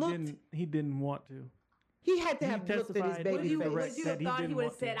that have he looked- didn't want to. He had to he have looked at his testified baby that Would you, the face. correct would you that have he thought he didn't would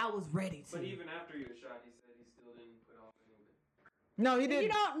have want to. said, I was ready to? But even after he was shot, he said he still didn't put off any of it. No, he didn't. You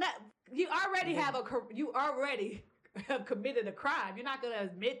don't. You already have you already have committed a crime. You're not gonna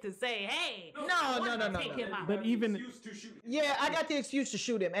admit to say, "Hey, No, I no, wanted no, to no, take no. him out." But even Used to shoot. Yeah, I got the excuse to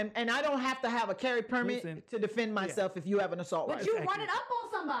shoot him, and I don't have to have a carry permit Listen, to defend myself if you have an assault But rifle. you running up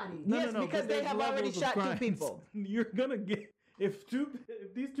on somebody. Yes, because but they there's have already levels of shot two crimes. people. You're gonna get if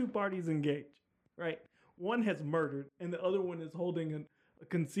these two parties engage, right? One has murdered and the other one is holding a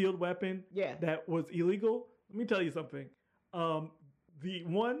concealed weapon Yeah. that was illegal. Let me tell you something. The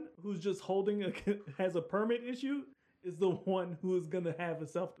one who's just holding has a permit issue is the one who is gonna have a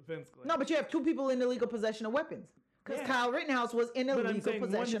self-defense claim. No, but you have two people in illegal possession of weapons. Because Yeah. Kyle Rittenhouse was in but I'm illegal saying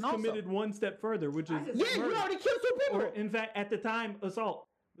one has possession also. committed one step further, which is Yeah, you murder. already killed two people. Or in fact, at the time, assault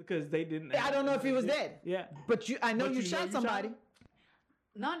because they didn't. I don't know if he was dead. Yeah, But I know But you you know shot you somebody. shot him?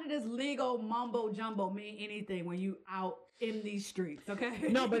 none of this legal mumbo jumbo mean anything when you out in these streets, okay?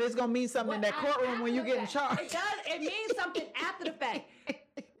 No, but it's gonna mean something in that courtroom when you get in charge. It does. It means something after the fact.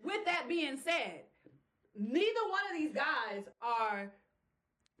 With that being said, neither one of these guys are.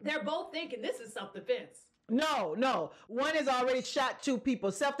 They're both thinking this is self-defense. No. One has already shot 2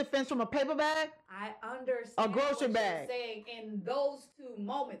 people. Self-defense from a paper bag? I understand A grocery what bag. you're saying in those 2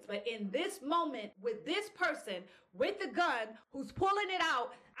 moments, but in this moment with this person with the gun who's pulling it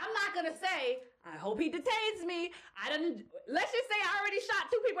out, I'm not gonna say, I hope he detains me. Let's just say I already shot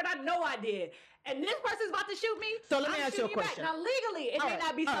 2 people and I know I did. And this person's about to shoot me. So let me I'm ask you a shooting back. question. Now legally, it All may right,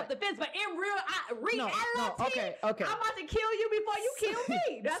 not be all right. self-defense, but in reality, No, okay. I'm about to kill you before you kill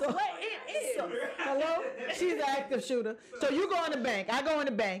me. That's So- what it is. Hello? She's an active shooter. So you go in the bank. I go in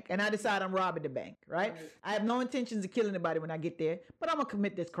the bank and I decide I'm robbing the bank, right? I have no intentions of killing anybody when I get there, but I'm going to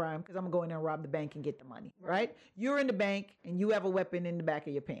commit this crime because I'm going to go in there and rob the bank and get the money, right? You're in the bank and you have a weapon in the back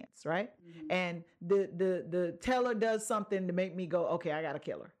of your pants, right? And the teller does something to make me go, okay, I got to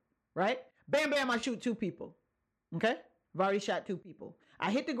kill her, right? Bam, bam, I shoot 2 people. Okay? I've already shot 2 people.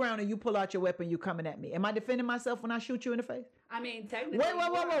 I hit the ground and you pull out your weapon, you coming at me. Am I defending myself when I shoot you in the face? I mean, technically.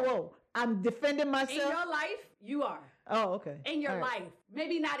 Whoa. I'm defending In myself. your life, you are. Oh, okay. In your All right. life.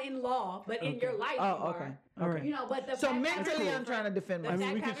 Maybe not in law, but in your life, you Oh, are. okay. All right. You know, but the So fact mentally, pattern is I'm trying to defend The I myself.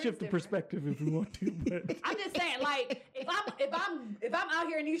 mean, we fact can pattern shift is the different. perspective if we want to, but I'm just saying, like, if I'm out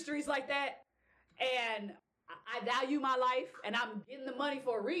here in these streets like that, and I value my life, and I'm getting the money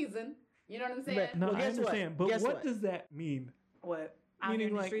for a reason, you know what I'm saying? But- no, Well, I guess what? understand. But Guess what what? does that mean? What? Out here Meaning,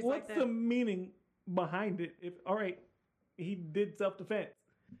 in the like, streets what's like the that? meaning behind it? If all right, he did self-defense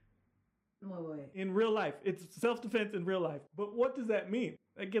Wait. in real life. It's self-defense in real life. But what does that mean?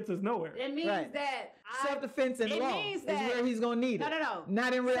 That gets us nowhere. It means Right. that Self-defense in it law means is that- where he's going to need it. No.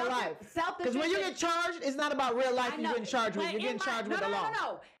 Not in real life. Self-defense. Because when you get charged, it's not about real life I you're know, getting charged with. but You're in getting my- charged with the law.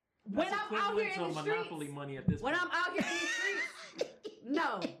 No. When That's I'm out here equivalent in to the monopoly streets, money at this when point. I'm out here in the streets,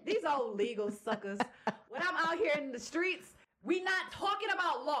 no, these old legal suckers. When I'm out here in the streets, we not talking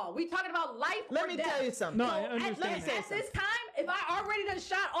about law. We talking about life Let or me death. tell you something. No, So I at understand. this time, if I already done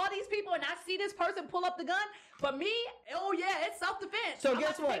shot all these people and I see this person pull up the gun, for me, oh yeah, it's self-defense. So I'm guess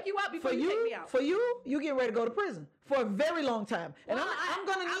about to what? take you out before for you take me out. you get ready to go to prison for a very long time. And Well, I'm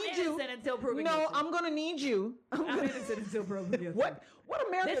going to I'm need you. innocent until proven No, guilty. I'm going to need you. I'm innocent until proven guilty. What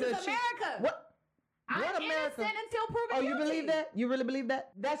America This is does she- America. What? I'm What America? innocent until proven Oh, guilty. you believe that? You really believe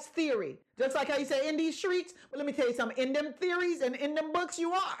that? That's theory. Just like how you say in these streets. But let me tell you something. In them theories and in them books,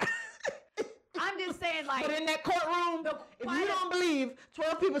 you are. I'm just saying, like, But in that courtroom, The if you quiet- don't believe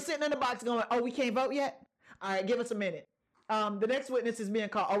 12 people sitting in the box going, oh, we can't vote yet? All right, give us a minute. The next witness is being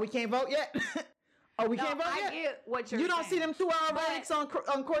called. Oh, we can't vote yet? Oh, we no, can't vote I yet? get what you're You don't see saying. them 2-hour But- verdicts on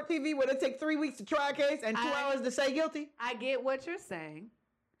court TV where they take 3 weeks to try a case and 2 hours to say guilty? I get what you're saying.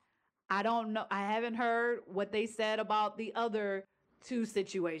 I don't know. I haven't heard what they said about the other 2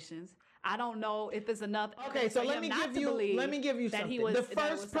 situations. I don't know if it's enough. Okay, evidence so for let him me not give to you believe that something. he was The that it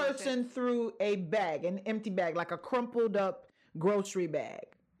first was self-defense. person threw a bag, an empty bag, like a crumpled up grocery bag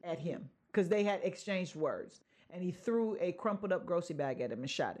at him because they had exchanged words. And he threw a crumpled up grocery bag at him and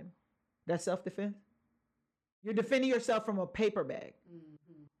shot him. That's self-defense? You're defending yourself from a paper bag.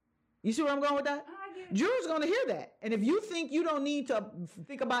 You see where I'm going with that? I get it. Jurors going to hear that. And if you think you don't need to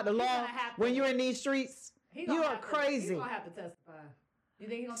think about the law gonna have to- when you're in these streets, He gonna you are have to- crazy. He's gonna have to testify. You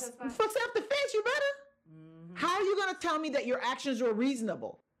think he's gonna testify? For self-defense, you better. How are you going to tell me that your actions were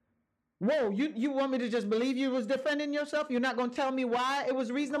reasonable? Whoa, you want me to just believe you was defending yourself? You're not going to tell me why it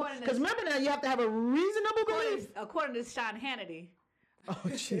was reasonable? According to- Because remember now, you have to have a reasonable belief. According to Sean Hannity, Oh,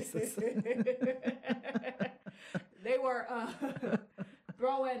 Jesus. they were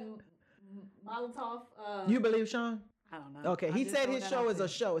throwing Molotov. You believe Sean? I don't know. Okay, I'm he just said throwing his that show out is there. a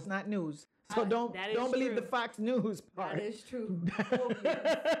show. It's not news. So don't that is believe the true. Fox News part. That is true. Oh,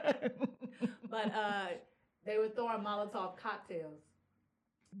 yes. But they were throwing Molotov cocktails.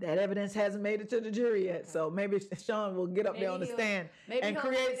 That evidence hasn't made it to the jury yet. So maybe Sean will get up there Maybe on the he'll- stand maybe and he'll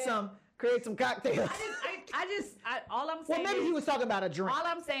create say some cocktails. All I'm Well, saying maybe is, he was talking about a drink. all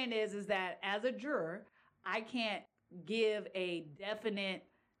I'm saying is that as a juror, I can't give a definite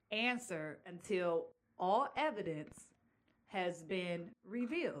answer until all evidence has been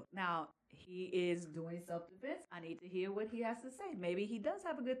revealed. Now, he is doing self-defense. I need to hear what he has to say. Maybe he does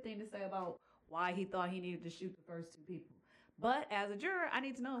have a good thing to say about why he thought he needed to shoot the first 2 people. But as a juror, I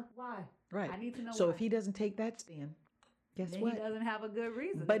need to know why. Right. I need to know So why. if he doesn't take that stand, guess then what? he doesn't have a good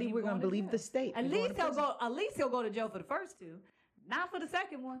reason. Buddy, Then we're gonna going to believe jail. the state. At We're going least to he'll prison. go. At least he'll go to jail for the first 2, not for the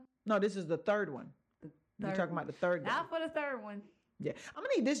second one. No, this is the third one. You're third talking one. about the third one. Not for the third one. Yeah, I'm gonna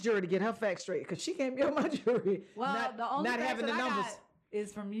need this jury to get her facts straight because she can't be on my jury. Well, not, the only not facts having the that I numbers. got,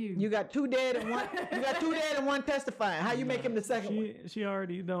 is from you. You got two dead and one. You got two dead and one testifying. How you make him the second one? She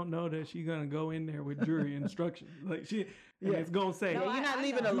already don't know that she gonna go in there with jury instructions. Like and Yeah. it's gonna say, No, Yeah, you're not I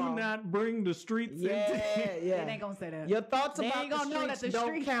leaving know. it do alone. not bring the streets Yeah, into. yeah. They ain't gonna say that. Your thoughts They about ain't gonna the know that streets the don't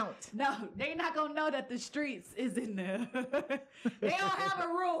streets- count. No, they not gonna know that the streets is in there. They don't have a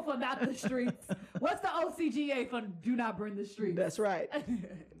rule for not the streets. What's the OCGA for do not bring the streets? That's right.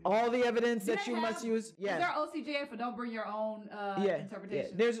 All the evidence Do that they you must have- use. Is Yeah. there OCGA for don't bring your own Yeah.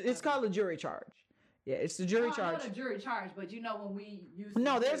 interpretation? It's called a jury charge. Yeah, it's the jury I charge. know the jury charge, but you know when we use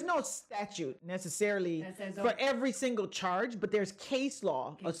No, there's no statute necessarily That says for okay. every single charge, but there's case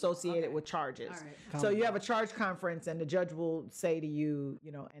law Case law, associated okay. with charges. All right. So you have a charge conference, and the judge will say to you,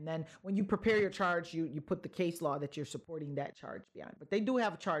 and then when you prepare your charge, you put the case law that you're supporting that charge behind. But they do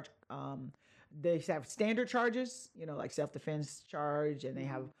have a charge. They have standard charges, like self-defense charge, and they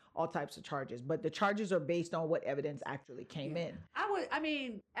have all types of charges. But the charges are based on what evidence actually came in.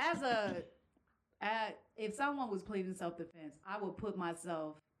 If someone was pleading self-defense, I would put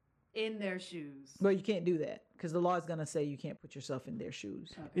myself in their shoes. But you can't do that because the law is going to say you can't put yourself in their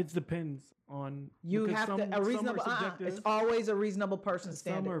shoes. It depends on You because have some, to a some reasonable. are subjective, It's always a reasonable person some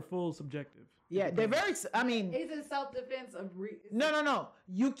standard. are full subjective. Yeah, they're very. I mean, Isn't self-defense a no.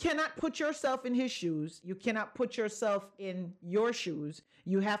 You cannot put yourself in his shoes. You cannot put yourself in your shoes.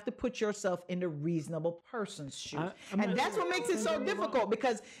 You have to put yourself in the reasonable person's shoes. I'm And not- that's what makes it so difficult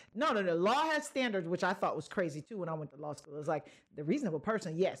because the law has standards, which I thought was crazy too when I went to law school. It's like the reasonable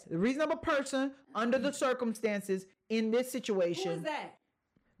person, yes. The reasonable person under the circumstances in this Who situation. is that?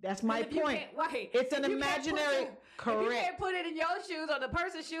 That's my If you point. can't- wait, It's an if you can't put imaginary. your- If you Correct. can't put it in your shoes or the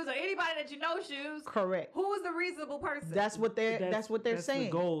person's shoes or anybody that you know shoes, Correct. who is the reasonable person? That's what they're saying. The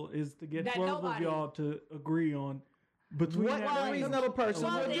goal is to get That 12 nobody- of y'all to agree on between What that a range. reasonable person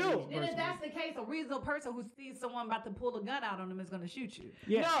Well, would then, do. then if that's the case, a reasonable person who sees someone about to pull a gun out on them is going to shoot you.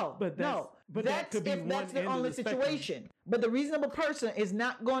 Yeah, No, but no. but that's that could be if one that's the end of only the spectrum. situation. But the reasonable person is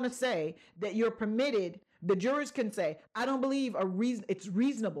not going to say that you're permitted. The jurors can say, "I don't believe it's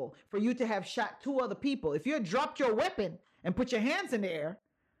reasonable for you to have shot two other people. If you had dropped your weapon and put your hands in the air,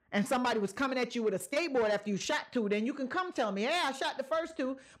 and somebody was coming at you with a skateboard after you shot two, then you can come tell me, hey, I shot the first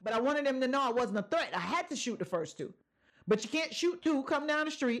two, but I wanted them to know I wasn't a threat. I had to shoot the first two. But you can't shoot two, come down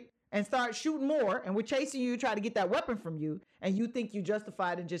the street and start shooting more, and we're chasing you, try to get that weapon from you, and you think you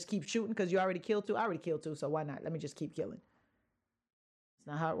justified and just keep shooting because you already killed two. I already killed two, so why not? Let me just keep killing. It's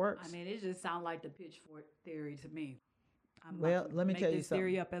not how it works. I mean, it just sounds like the pitchfork theory to me. I'm Well, about to let me make tell you this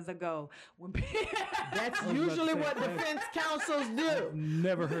theory something. up as I go. When That's I was about to usually say, what hey. defense counsels do.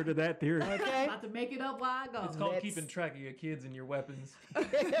 Never heard of that theory. Okay? about to make it up while I go. It's called Let's- keeping track of your kids and your weapons. 'Cause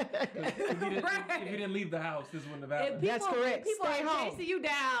if you didn't leave the house, this wouldn't have If happened. That's correct. If people Stay are home. chasing you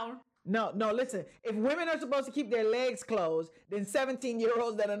down. No, listen. If women are supposed to keep their legs closed, then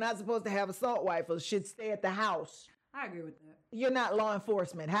 17-year-olds that are not supposed to have assault rifles should stay at the house. I agree with that. You're not law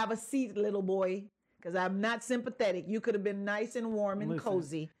enforcement. Have a seat, little boy, because I'm not sympathetic. You could have been nice and warm and Listen,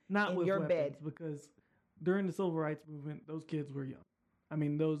 cozy Not in with your weapons, bed. because during the civil rights movement, those kids were young. I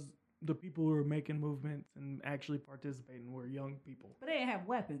mean, the people who were making movements and actually participating were young people. But they didn't have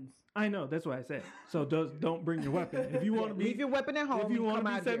weapons. I know, that's what I said. So don't bring your weapon. If you want to be Leave your weapon at home. if you and want come to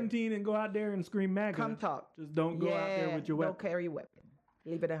be out here. 17 and go out there and scream MAGA, Come talk. just don't go out there with your Don't weapon. carry your weapon.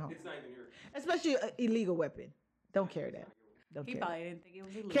 Leave it at home. It's not even yours. Especially an illegal weapon. Don't carry that. Don't He carry. probably didn't think it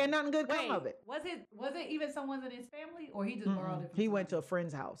was illegal. Can't nothing good Wait, come of it. Was it even someone in his family, or he just borrowed it? From He went to a somebody?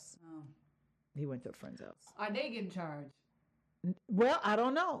 friend's house. Oh. He went to a friend's house. Are they getting charged? Well, I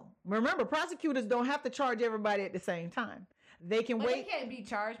don't know. Remember, prosecutors don't have to charge everybody at the same time. They can But wait. they can't be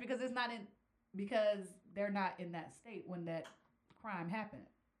charged because because they're not in that state when that crime happened,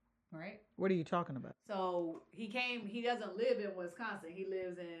 right? What are you talking about? So he doesn't live in Wisconsin. He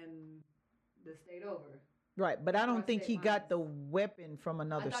lives in the state over. Right, but I don't Across think state he got lines. the weapon from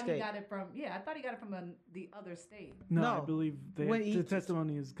another I thought state. he got it from I thought he got it from the other state. No, I No. believe When he- the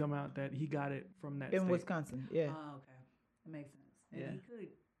testimony has come out that he got it from that in state. Wisconsin. Yeah. Oh, okay. That makes sense. And Yeah.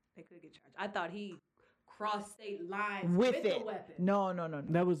 they could get charged. I thought he crossed state lines With the it. weapon. No.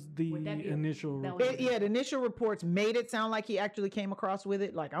 That was the Would that be- initial that report. was- Yeah, the initial reports made it sound like he actually came across with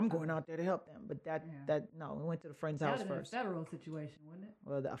it. Like, I'm going out there to help them. But no, we went to the friend's That house would have been a first. federal situation, wouldn't it?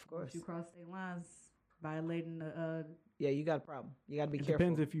 Well, of If course. you cross state lines, violating the Yeah, you got a problem. You got to be It careful.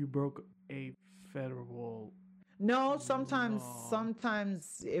 depends if you broke a federal. No, sometimes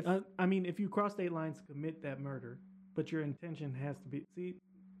No. if I mean, if you cross state lines to commit that murder, but your intention has to be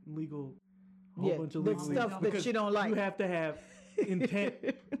legal. Whole Yeah, bunch of the legal stuff that because you don't like. You have to have intent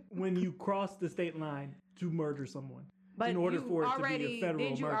when you cross the state line to murder someone. but in order you for it to be already a federal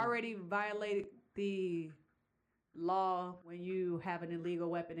did you murder. already violate the law when you have an illegal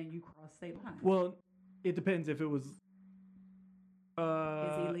weapon and you cross state lines? Well, it depends if it was.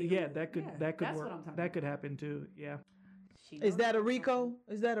 illegal? Yeah, that could Yeah, that could that's work. what I'm talking That could about. happen too. Yeah. She Is knows that a what I'm RICO?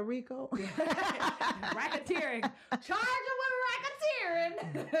 Is that a RICO? talking- Racketeering. Charge him with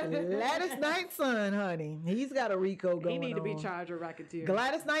racketeering. Gladys Knight's son, honey. He's got a RICO going He need to be on. charged with racketeering.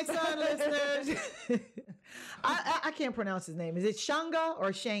 Gladys Knight's son, listeners. I can't pronounce his name. Is it Shanga or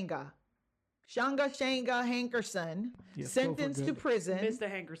Shanga? Shanga Hankerson, Yes, go for sentenced to good. prison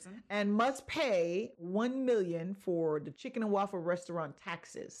Mr. Hankerson. and must pay $1 million for the chicken and waffle restaurant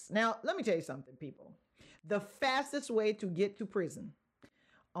taxes. Now, let me tell you something, people. The fastest way to get to prison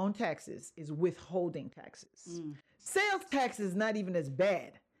on taxes is withholding taxes. Sales tax is not even as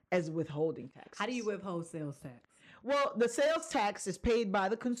bad as withholding taxes. How do you withhold sales tax? Well, the sales tax is paid by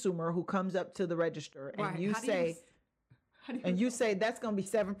the consumer who comes up to the register and Right. you How do say how do and you say that's going to be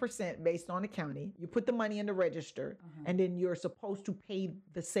 7% based on the county. You put the money in the register and then you're supposed to pay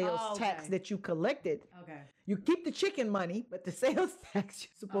the sales Oh, tax okay. that you collected. Okay. You keep the chicken money, but the sales tax you're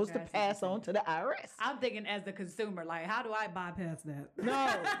supposed Okay, I to see what you're pass on to the IRS. I'm thinking as the consumer, like, how do I bypass that?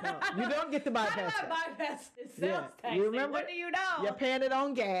 No, you don't get to How bypass do I that. bypass the sales Yeah, tax? you remember- What do you know? You're paying it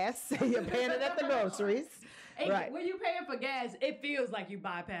on gas. You're paying it at the groceries. Hey, Right. when you paying for gas, it feels like you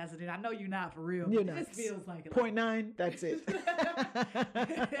bypassing it. I know you're not for real. You're but not. It just feels like it. 0.9, that's it.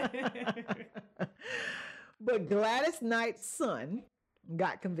 But Gladys Knight's son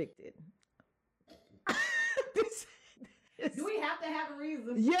got convicted. Do we have to have a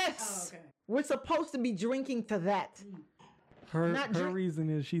reason? Yes. Oh, okay. We're supposed to be drinking to that. Her Not her drink- reason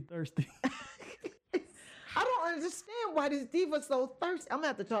is she thirsty. I don't understand why this diva's so thirsty. I'm gonna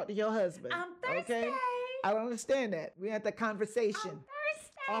have to talk to your husband. I'm thirsty. Okay? I don't understand that. We had the conversation.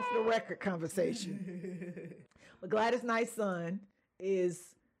 Off the record conversation. But Gladys Knight's son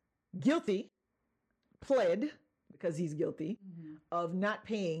is guilty, pled, because he's guilty, of not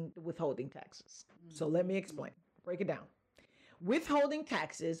paying the withholding taxes. So let me explain. Break it down. Withholding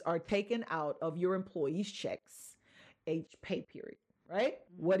taxes are taken out of your employee's checks each pay period, right?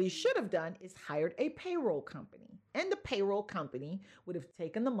 What he should have done is hired a payroll company. And the payroll company would have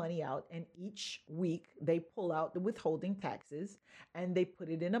taken the money out, and each week they pull out the withholding taxes and they put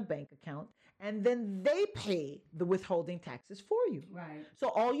it in a bank account, and then they pay the withholding taxes for you. Right. So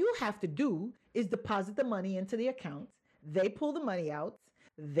all you have to do is deposit the money into the account. They pull the money out.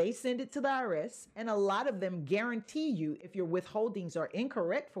 They send it to the IRS, and a lot of them guarantee you if your withholdings are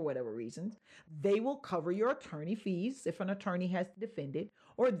incorrect for whatever reasons, they will cover your attorney fees if an attorney has to defend it,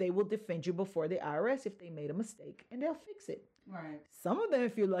 or they will defend you before the IRS if they made a mistake, and they'll fix it. Right. Some of them,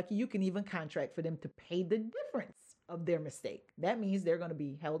 if you're lucky, you can even contract for them to pay the difference of their mistake. That means they're going to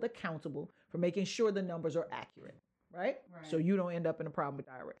be held accountable for making sure the numbers are accurate, right? Right. So you don't end up in a problem with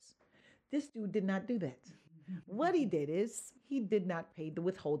the IRS. This dude did not do that. What he did is he did not pay the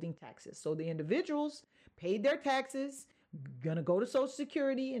withholding taxes. So the individuals paid their taxes, gonna go to Social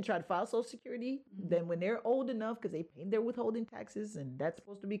Security and try to file Social Security. Then when they're old enough, because they paid their withholding taxes and that's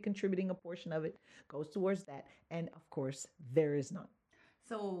supposed to be contributing a portion of it, goes towards that. And of course, there is none.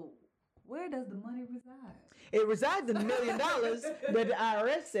 So where does the money reside? It resides in $1 million that the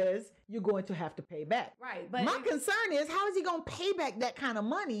IRS says you're going to have to pay back. Right. But My concern is, how is he going to pay back that kind of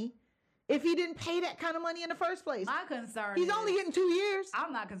money if he didn't pay that kind of money in the first place? my concern He's is, only getting 2 years.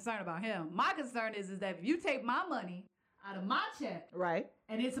 I'm not concerned about him. My concern is that if you take my money out of my check Right,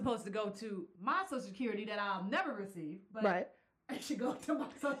 and it's supposed to go to my Social Security that I'll never receive, but right. it should go to my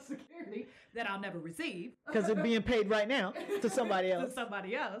Social Security that I'll never receive. Because it's being paid right now to somebody else. To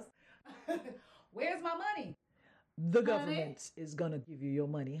somebody else. Where's my money? The government is going to give you your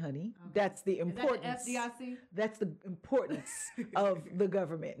money, honey. That's the Is that importance. the FDIC? That's the importance of the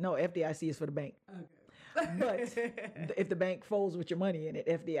government. No, FDIC is for the bank. But if the bank folds with your money in it,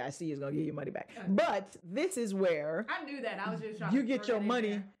 FDIC is going to give you money back. But this is where I knew that. I was just trying you to get throw your that in money.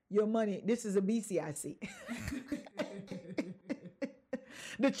 there. Your money. This is a BCIC.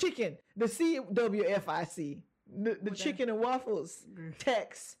 The chicken, the CWFIC, the chicken and waffles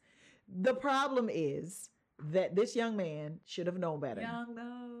tax. The problem is that this young man should have known better. Young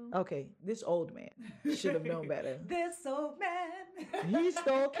though. Okay, this old man should have known better. This old man. He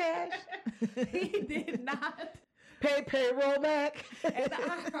stole cash, He did not. pay payroll back, And the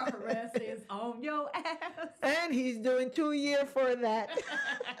IRS is on your ass. and he's doing 2 years for that.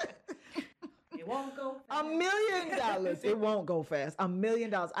 It won't go. $1 million. It won't go fast. $1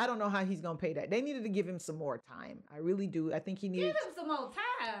 million. I don't know how he's gonna pay that. They needed to give him some more time. I really do. I think he needed. Give him some more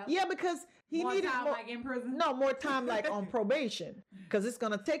time. Yeah, because he more needed time more. like in prison. No, more time like on probation, because it's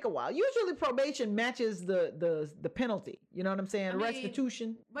gonna take a while. Usually probation matches the penalty. You know what I'm saying? I mean,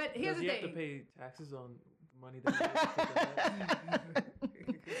 Restitution. But here's Does the he have to thing. pay taxes on money. That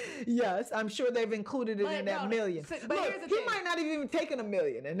Yes, I'm sure they've included it But in that no, million. but Look, here's the he thing. might not have even taken $1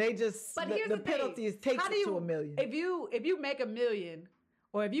 million, and they just But the, here's the the thing. penalty is takes How do it to you- $1 million. If you make $1 million,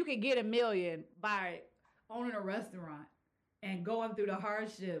 or if you can get $1 million by owning a restaurant and going through the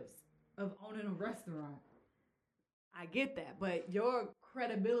hardships of owning a restaurant, I get that. But your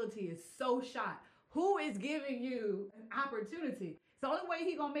credibility is so shot. Who is giving you an opportunity? It's the only way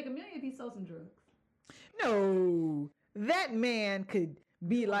he gonna make $1 million if he sells some drugs. No, that man could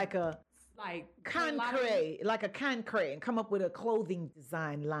be like a Like concrete, and come up with a clothing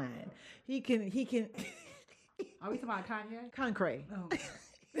design line. He can Are we talking about Kanye? concrete. Oh.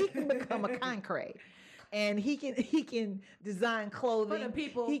 He can become a concrete, and he can design clothing. For the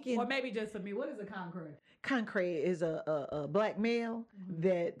people, he can. or maybe just for me. What is a concrete? Concrete is a black male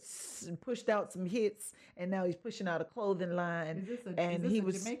that's pushed out some hits, and now he's pushing out a clothing line. Is this a, and is this he a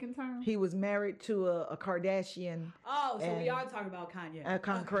was Jamaican term? he was married to a Kardashian. Oh, so we and- are talking about Kanye.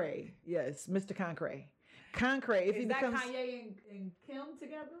 Concrete, yes, Mr. Concrete. Concrete. If he Is that becomes Kanye and Kim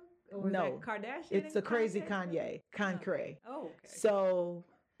together? Or is No, that Kardashian? it's and the crazy Kanye? Kanye. Concrete. Oh, okay. So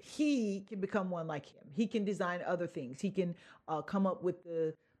he can become one like him. He can design other things. He can come up with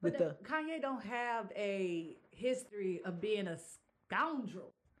the But Kanye don't have a history of being a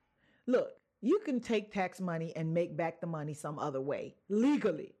scoundrel. look. You can take tax money and make back the money some other way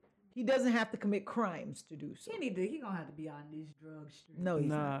legally. He doesn't have to commit crimes to do so. He gonna have to be on these drug streets. No, he's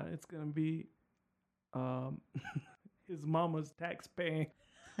not. Nah, it's gonna be his mama's tax paying.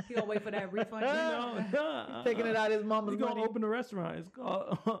 He gonna wait for that refund. Taking it out of his mama's He's gonna money. open a restaurant. It's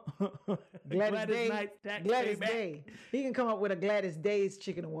called Gladys Day. Knight's Tax Gladys Payback. Day. He can come up with a Gladys Day's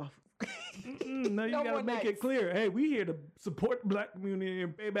chicken and waffles. No, you No gotta more make nights. it clear. Hey, we here to support the black community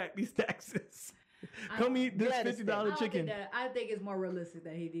and pay back these taxes. Come eat this Gladys Day. $50 chicken. I think it's more realistic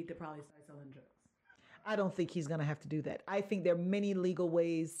that he need to probably start selling drugs. I don't think he's gonna have to do that. I think there are many legal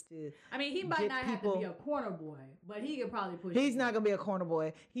ways to. I mean, he might Get not have to people- be a corner boy, but he could probably push. He's not gonna be a corner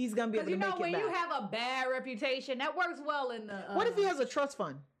boy. He's gonna be able Because to you know make when it you back. have a bad reputation, that works well in the. What if he has a trust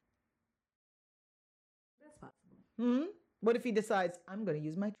fund? That's possible. Hmm. What if he decides I'm gonna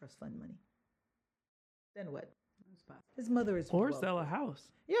use my trust fund money? Then what? That's possible. His mother is. Or wealthy. sell a house.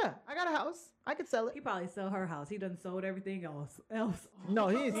 Yeah, I got a house. I could sell it. He probably sell her house. He done sold everything else. No,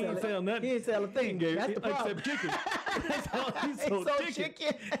 he ain't He sell ain't it. sell nothing. He ain't sell a thing. Gave- That's the problem. Except chicken. That's all he He sold, sold chicken.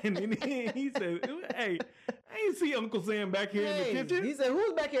 chicken. And then he said, hey, I ain't see Uncle Sam back here in Hey, the kitchen. he said,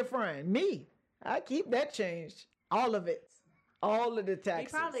 "Who's back here frying? Me. I keep that change. All of it. All of the He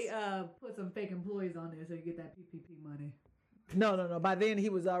taxes." probably put some fake employees on there so you get that PPP money. No. By then he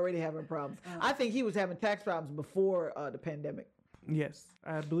was already having problems. I think he was having tax problems before the pandemic. Yes,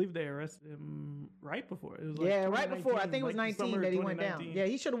 I believe they arrested him right before. It was like Yeah, right before. I 2019, think it was like the 19 summer that of he went down. 2019. Yeah,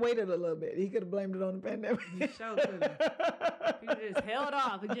 he should have waited a little bit. He could have blamed it on the pandemic. He sure could've. He just held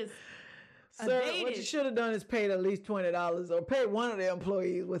off and just. Sir, what you evaded. should have done is paid at least $20 or pay one of the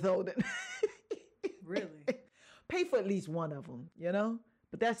employees withholding. Really? Pay for at least one of them, you know?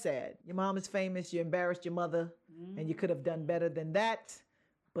 But that's sad. Your mom is famous. You embarrassed your mother, and you could have done better than that.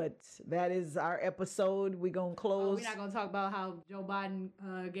 But that is our episode. We're going to close. We're not gonna talk about how Joe Biden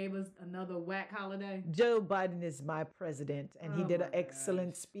gave us another whack holiday. Joe Biden is my president, and he Oh did my an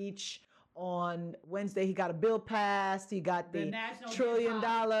excellent speech on Wednesday. He got a bill passed. He got The the National $1 trillion,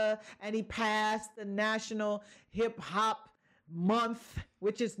 Hip-Hop. and he passed the National Hip Hop Month,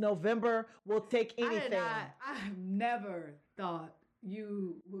 which is November. We'll take anything. I've never thought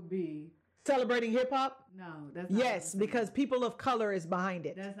you would be. Celebrating hip hop? No, that's not Yes, what I'm saying. because people of color is behind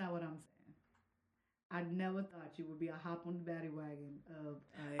it. That's not what I'm saying. I never thought you would be a hop on the batty wagon of.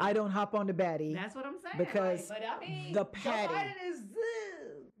 I don't hop on the baddie. That's what I'm saying. because but I mean, the Joe patty- Biden is.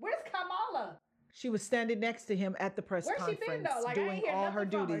 Where's Kamala? She was standing next to him at the press Where's she conference been though? Like I doing ain't hear all nothing her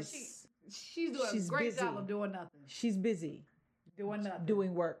from her. duties. She's doing She's a great job busy. of doing nothing. She's busy Doing nothing.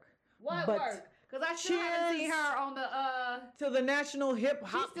 doing work. what but work? Because I still haven't seen cheers her on the. To the National Hip She's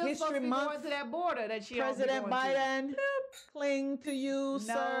Hop still supposed History to be Month. going to that border that she don't be President going to. Biden, cling to you,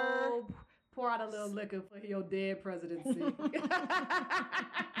 sir. No, pour out a little liquor for your dead presidency.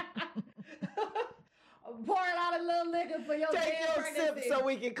 Pouring out a little liquor for your Take dead your sip pregnancy. so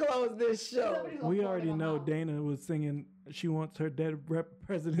we can close this show. Somebody's gonna We pour it already in my know mouth. Dana was singing she wants her dead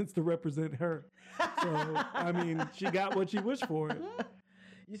presidents to represent her. So, I mean, she got what she wished for.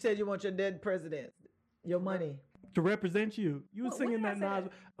 You said you want your dead president, your money. To represent you. You was What- when singing did that I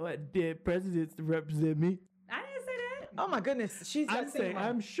say Nas, dead presidents to represent me. I didn't say that. Oh my goodness, she's I'm not singing. saying,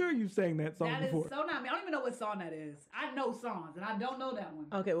 I'm sure you sang that song That is before. so not me. I don't even know what song that is. I know songs, and I don't know that one.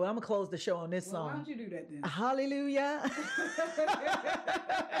 Okay, well I'm gonna close the show on this Well, why song. don't you do that then? Hallelujah.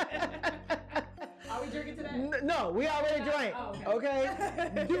 Are we drinking today? No, we already drank. Oh,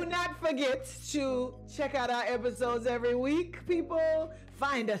 Okay. Do not forget to check out our episodes every week, people.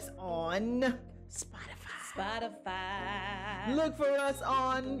 Find us on Spotify. Spotify. Look for us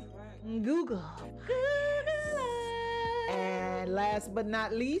on Google. And last but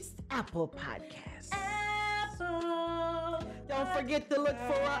not least, Apple Podcasts. Apple. Don't forget to look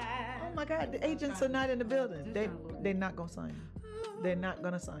for us. Oh my God, the agents are not in the building. They're not gonna sign you. They're not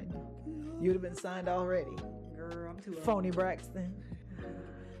gonna sign you. You'd have been signed already. Girl, I'm too old. Phony Braxton.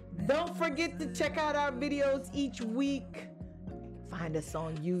 Don't forget to check out our videos each week. Find us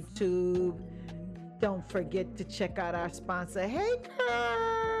on YouTube. Don't forget to check out our sponsor, Hey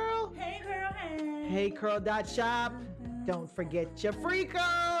Curl. Hey, girl, hey. HeyCurl.shop. Don't forget your free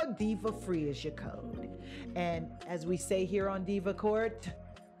code. Diva Free is your code. And as we say here on Diva Court,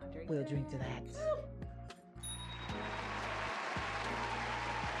 we'll drink to that.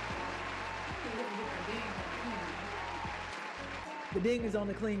 The ding is on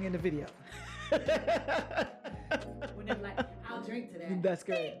the cling in the video. When they're like, I'll drink to that. That's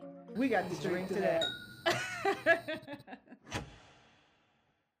great. We got to drink to that.